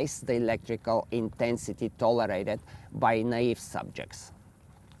twice the electrical intensity tolerated by naive subjects.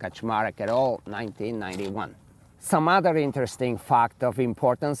 Kaczmarek et al., 1991. Some other interesting fact of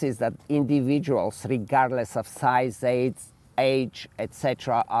importance is that individuals, regardless of size, age,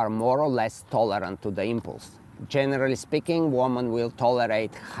 etc., are more or less tolerant to the impulse. Generally speaking, women will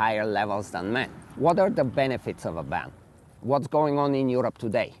tolerate higher levels than men. What are the benefits of a ban? What's going on in Europe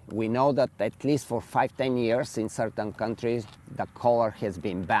today? We know that at least for 5-10 years in certain countries, the collar has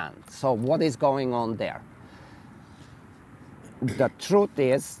been banned. So what is going on there? The truth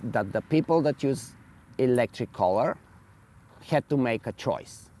is that the people that use electric collar had to make a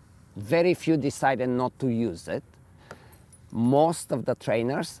choice. Very few decided not to use it. Most of the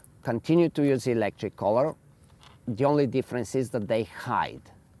trainers continue to use electric collar. The only difference is that they hide.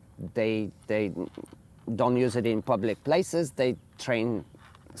 They don't use it in public places. They train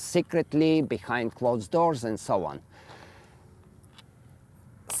secretly behind closed doors and so on.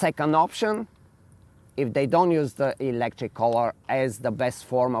 Second option, if they don't use the electric collar as the best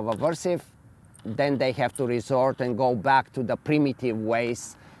form of aversive, then they have to resort and go back to the primitive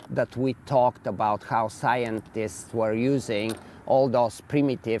ways that we talked about, how scientists were using all those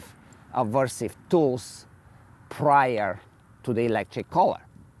primitive aversive tools prior to the electric collar.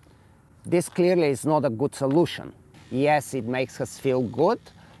 This clearly is not a good solution. Yes, it makes us feel good.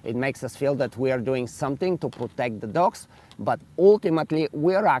 It makes us feel that we are doing something to protect the dogs, but ultimately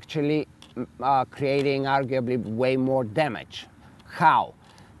we are actually creating arguably way more damage. How?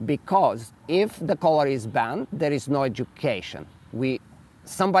 Because if the collar is banned, there is no education.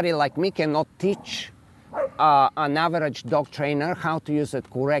 Somebody like me cannot teach an average dog trainer how to use it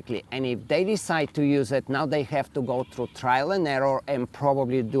correctly. And if they decide to use it, now they have to go through trial and error and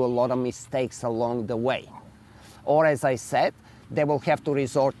probably do a lot of mistakes along the way. Or as I said, they will have to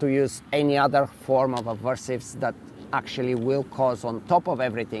resort to use any other form of aversives that actually will cause, on top of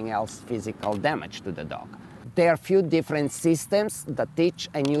everything else, physical damage to the dog. There are few different systems that teach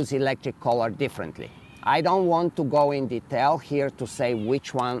and use electric collar differently. I don't want to go in detail here to say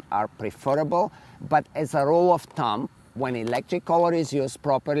which one are preferable, but as a rule of thumb, when electric collar is used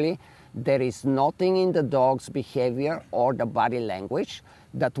properly, there is nothing in the dog's behavior or the body language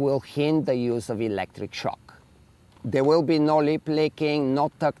that will hinder the use of electric shock. There will be no lip licking,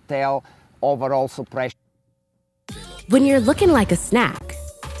 no tuck-tail, overall suppression. When you're looking like a snack,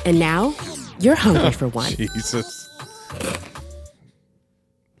 and now you're hungry for one. Jesus.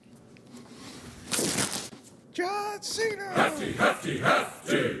 John Cena. Hefty.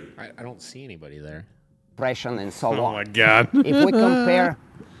 I don't see anybody there. Suppression and so on. Oh my God. If we compare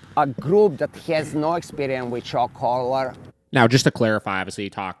a group that has no experience with shock collar. Now, just to clarify, obviously you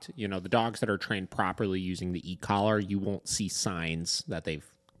talked, the dogs that are trained properly using the e-collar, you won't see signs that they've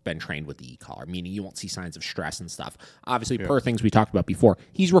been trained with the e-collar, meaning you won't see signs of stress and stuff. Obviously, per things we talked about before,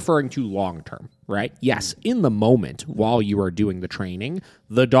 he's referring to long-term, right? Yes, in the moment, while you are doing the training,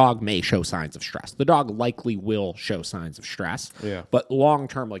 the dog may show signs of stress. The dog likely will show signs of stress. Yeah. But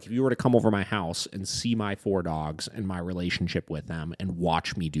long-term, like if you were to come over my house and see my 4 dogs and my relationship with them and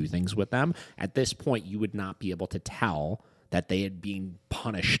watch me do things with them, at this point, you would not be able to tell that they had been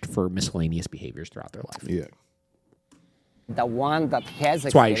punished for miscellaneous behaviors throughout their life. Yeah. The one that has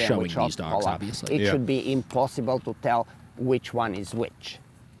That's why he's experience showing with these dogs, collar, obviously. it should be impossible to tell which one is which.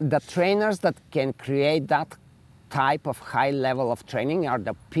 The trainers that can create that type of high level of training are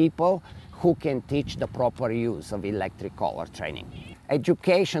the people who can teach the proper use of electric collar training.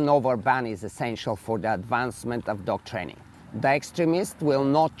 Education over ban is essential for the advancement of dog training. The extremists will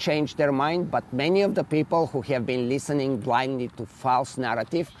not change their mind, but many of the people who have been listening blindly to false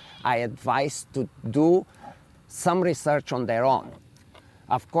narrative, I advise to do some research on their own.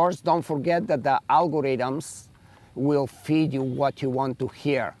 Of course, don't forget that the algorithms will feed you what you want to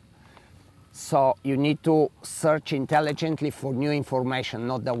hear. So you need to search intelligently for new information,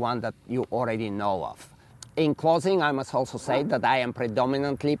 not the one that you already know of. In closing, I must also say that I am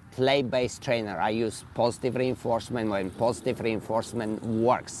predominantly play-based trainer. I use positive reinforcement when positive reinforcement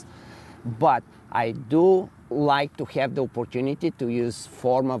works. But I do like to have the opportunity to use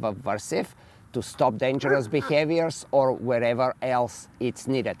form of aversive to stop dangerous behaviors or wherever else it's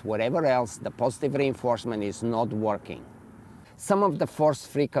needed, wherever else the positive reinforcement is not working. Some of the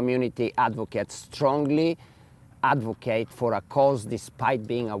force-free community advocates strongly advocate for a cause despite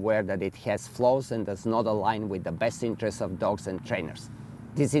being aware that it has flaws and does not align with the best interests of dogs and trainers.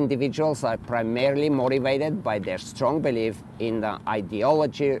 These individuals are primarily motivated by their strong belief in the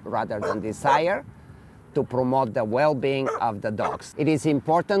ideology rather than desire to promote the well-being of the dogs. It is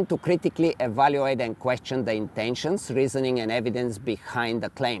important to critically evaluate and question the intentions, reasoning, and evidence behind the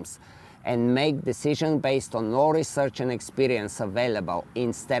claims, and make decisions based on all research and experience available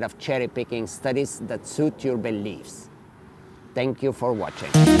instead of cherry-picking studies that suit your beliefs. Thank you for watching.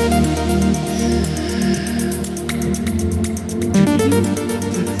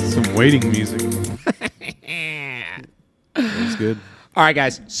 Some waiting music. That's good. All right,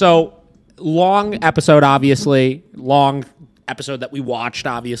 guys. So, long episode, obviously. Long episode that we watched,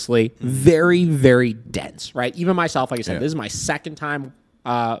 obviously. Very, very dense, right? Even myself, like I said, this is my second time,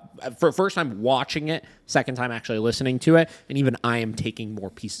 first time watching it, second time actually listening to it, and even I am taking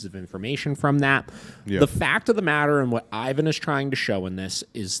more pieces of information from that. The fact of the matter and what Ivan is trying to show in this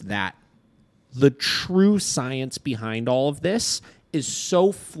is that the true science behind all of this is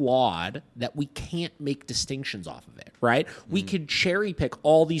so flawed that we can't make distinctions off of it, right? We could cherry pick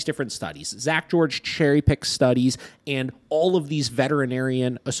all these different studies. Zak Georges cherry picks studies, and all of these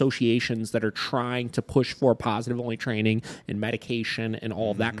veterinarian associations that are trying to push for positive-only training and medication and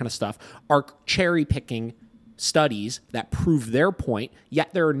all of that kind of stuff are cherry picking studies that prove their point,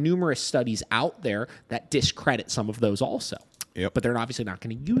 yet there are numerous studies out there that discredit some of those also. But they're obviously not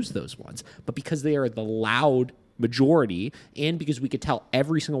going to use those ones. But because they are the loud majority, and because we could tell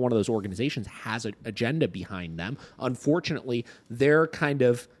every single one of those organizations has an agenda behind them. Unfortunately, their kind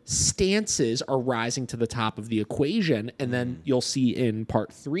of stances are rising to the top of the equation, and then you'll see in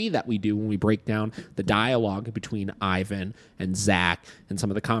part 3 that we do when we break down the dialogue between Ivan and Zak and some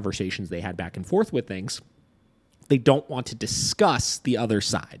of the conversations they had back and forth with things. They don't want to discuss the other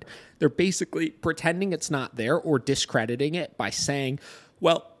side. They're basically pretending it's not there or discrediting it by saying,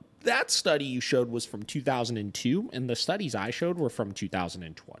 well, that study you showed was from 2002, and the studies I showed were from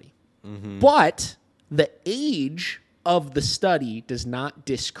 2020. But the age of the study does not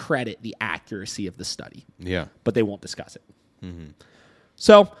discredit the accuracy of the study. Yeah. But they won't discuss it.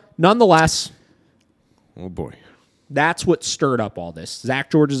 So, nonetheless, Oh, boy. that's what stirred up all this. Zak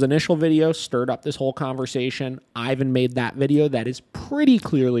Georges' initial video stirred up this whole conversation. Ivan made that video that is pretty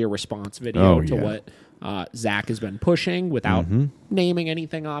clearly a response video to what Zak has been pushing without naming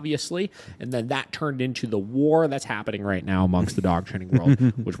anything, obviously. And then that turned into the war that's happening right now amongst the dog training world,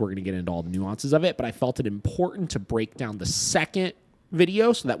 which we're going to get into all the nuances of it. But I felt it important to break down the second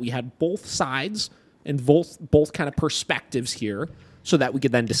video so that we had both sides and both kind of perspectives here so that we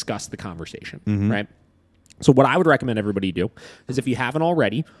could then discuss the conversation, right? So what I would recommend everybody do is, if you haven't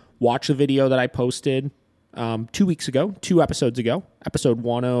already, watch the video that I posted 2 weeks ago, 2 episodes ago, episode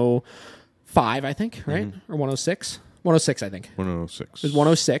 105, I think, right? Or 106? 106, I think. 106. It's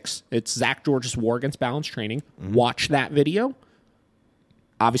 106. It's Zak Georges' War Against Balance Training. Watch that video.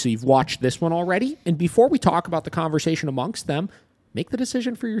 Obviously, you've watched this one already. And before we talk about the conversation amongst them, make the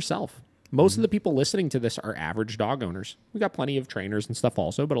decision for yourself. Most of the people listening to this are average dog owners. We got plenty of trainers and stuff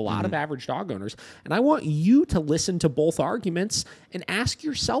also, but a lot of average dog owners. And I want you to listen to both arguments and ask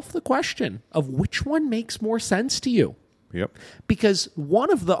yourself the question of which one makes more sense to you. Yep. Because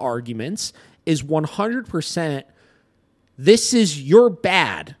one of the arguments is 100%, this is you're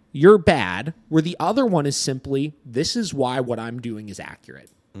bad, where the other one is simply, this is why what I'm doing is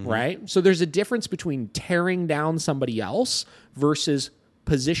accurate, right? So there's a difference between tearing down somebody else versus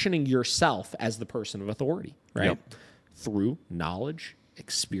positioning yourself as the person of authority, right? Yep. Through knowledge,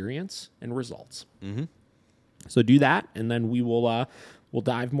 experience, and results. So do that, and then we will we'll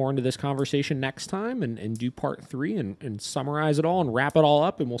dive more into this conversation next time and do part 3 and summarize it all and wrap it all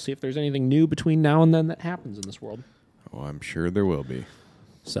up, and we'll see if there's anything new between now and then that happens in this world. Oh, I'm sure there will be.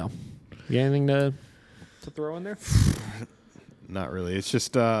 So, you got anything to throw in there? Not really. It's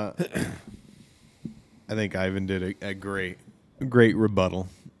just I think Ivan did a great rebuttal.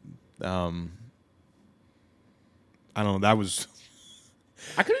 I don't know. That was.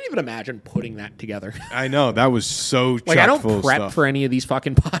 I couldn't even imagine putting that together. I know that was so. Like, I don't full of prep stuff. for any of these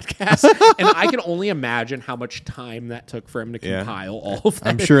fucking podcasts, and I can only imagine how much time that took for him to compile all of that.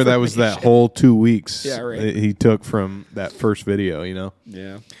 I'm sure that was that whole 2 weeks. Yeah, right. He took from that first video. You know.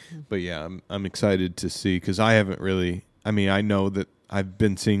 Yeah. But yeah, I'm excited to see, because I haven't really. I mean, I know that I've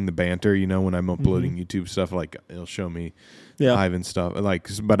been seeing the banter. You know, when I'm uploading YouTube stuff, like it'll show me. Yeah. Ivan stuff,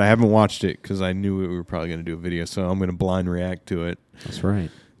 but I haven't watched it because I knew we were probably going to do a video, so I'm going to blind react to it. That's right.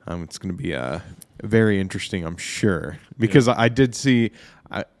 It's going to be very interesting, I'm sure, because I did see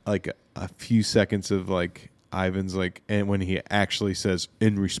like a few seconds of like Ivan's like, and when he actually says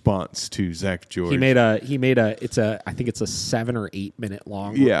in response to Zak Georges, he made a I think it's a 7 or 8 minute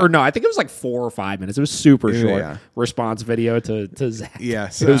long, Yeah. or no, I think it was like 4 or 5 minutes. It was super short Yeah. response video to Zak. Yeah,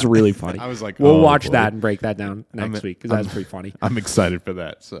 It was really funny. I was like, we'll oh, watch boy. that and break that down next week, because that's pretty funny. I'm excited for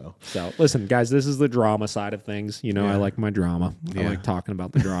that. So Listen, guys, this is the drama side of things. You know, I like my drama. I like talking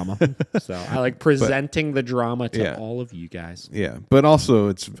about the drama. So I like presenting the drama to all of you guys. Yeah, but also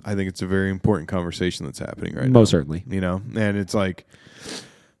I think it's a very important conversation that's happening right now. Most certainly. You know, and it's like,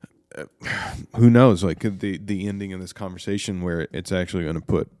 who knows, like the ending of this conversation where it's actually going to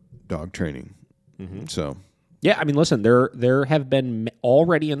put dog training. So yeah, I mean, listen, there have been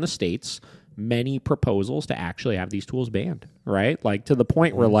already in the States many proposals to actually have these tools banned, right? Like to the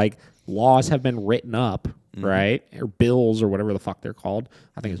point where like laws have been written up, right? Or bills or whatever the fuck they're called.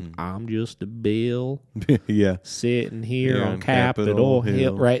 I think it's I'm just a bill yeah, sitting here on on Capitol Capitol Hill,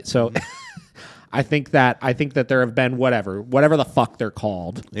 Hill. right? So I think that there have been whatever the fuck they're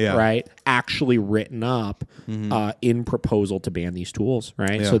called, right? Actually written up in proposal to ban these tools,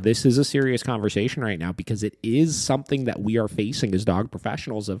 right? Yeah. So this is a serious conversation right now, because it is something that we are facing as dog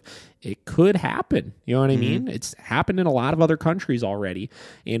professionals. Of it could happen, you know what I mean? It's happened in a lot of other countries already,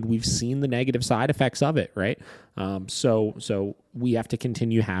 and we've seen the negative side effects of it, right? So we have to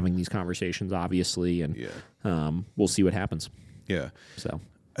continue having these conversations, obviously, and we'll see what happens. Yeah. So.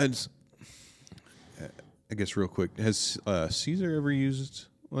 I guess real quick, has Caesar ever used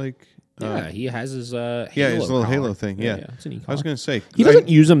like Yeah, he has his Halo his little collar. Halo thing. Yeah, it's an I was going to say he doesn't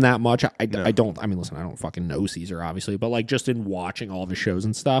use them that much. I No. don't. I mean, listen, I don't fucking know Caesar, obviously, but like just in watching all of his shows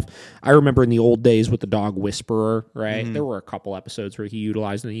and stuff, I remember in the old days with the dog Whisperer, right? There were a couple episodes where he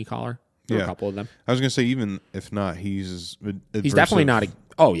utilized an e-collar. There were a couple of them. I was going to say, even if not, he's definitely not.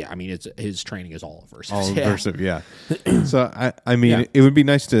 I mean, his training is all aversive. all aversive. Yeah. So I mean, it would be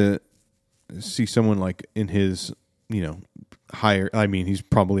nice to see someone like in his, higher. I mean, he's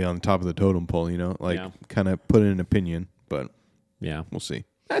probably on the top of the totem pole. Kind of put in an opinion, but yeah, we'll see.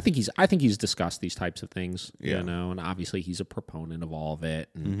 I think he's discussed these types of things, Yeah. and obviously he's a proponent of all of it.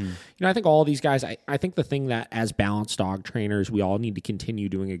 And, I think all of these guys, I think the thing that as balanced dog trainers, we all need to continue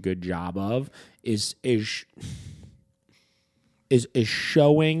doing a good job of is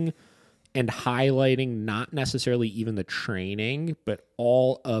showing and highlighting not necessarily even the training, but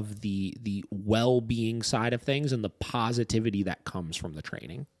all of the well-being side of things and the positivity that comes from the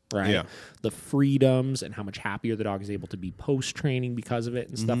training. Right. Yeah. The freedoms and how much happier the dog is able to be post-training because of it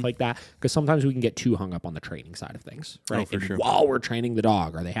and stuff like that. Because sometimes we can get too hung up on the training side of things. Right. For sure. While we're training the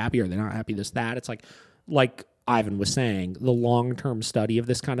dog, are they happy? Are they not happy? This, that. It's like Ivan was saying, the long-term study of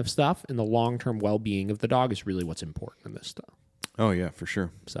this kind of stuff and the long-term well-being of the dog is really what's important in this stuff. Oh yeah, for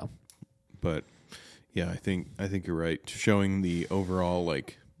sure. So, but yeah, I think you're right. Showing the overall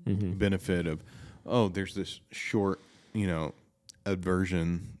benefit of, there's this short,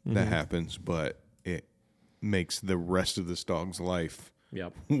 aversion that happens, but it makes the rest of this dog's life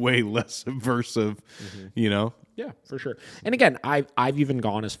way less aversive, Yeah, for sure. And again, I've even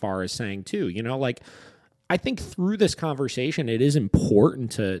gone as far as saying too, I think through this conversation, it is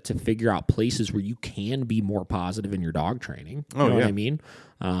important to figure out places where you can be more positive in your dog training. You know what I mean?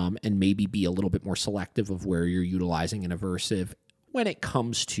 And maybe be a little bit more selective of where you're utilizing an aversive when it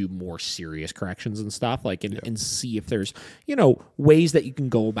comes to more serious corrections and stuff, and see if there's, ways that you can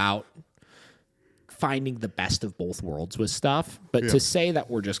go about finding the best of both worlds with stuff. But to say that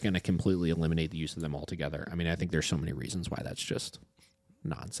we're just going to completely eliminate the use of them altogether, I mean, I think there's so many reasons why that's just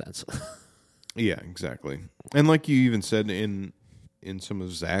nonsense. Yeah, exactly. And like you even said in some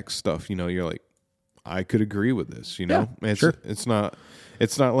of Zak's stuff, you're like, I could agree with this, Sure. It's not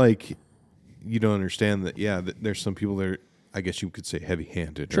like you don't understand that, that there's some people that are, I guess you could say,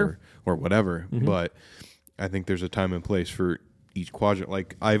 heavy-handed or whatever, but I think there's a time and place for each quadrant.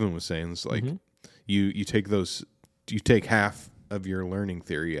 Like Ivan was saying, it's like you take half of your learning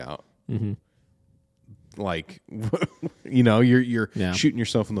theory out. Like, you're shooting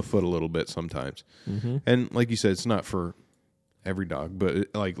yourself in the foot a little bit sometimes. And like you said, it's not for every dog, but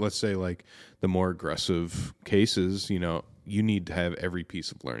let's say the more aggressive cases, you need to have every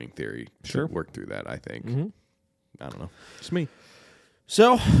piece of learning theory to work through that, I think. I don't know. It's me.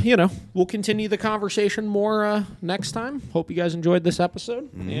 So, we'll continue the conversation more next time. Hope you guys enjoyed this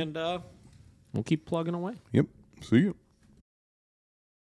episode, and we'll keep plugging away. Yep. See you.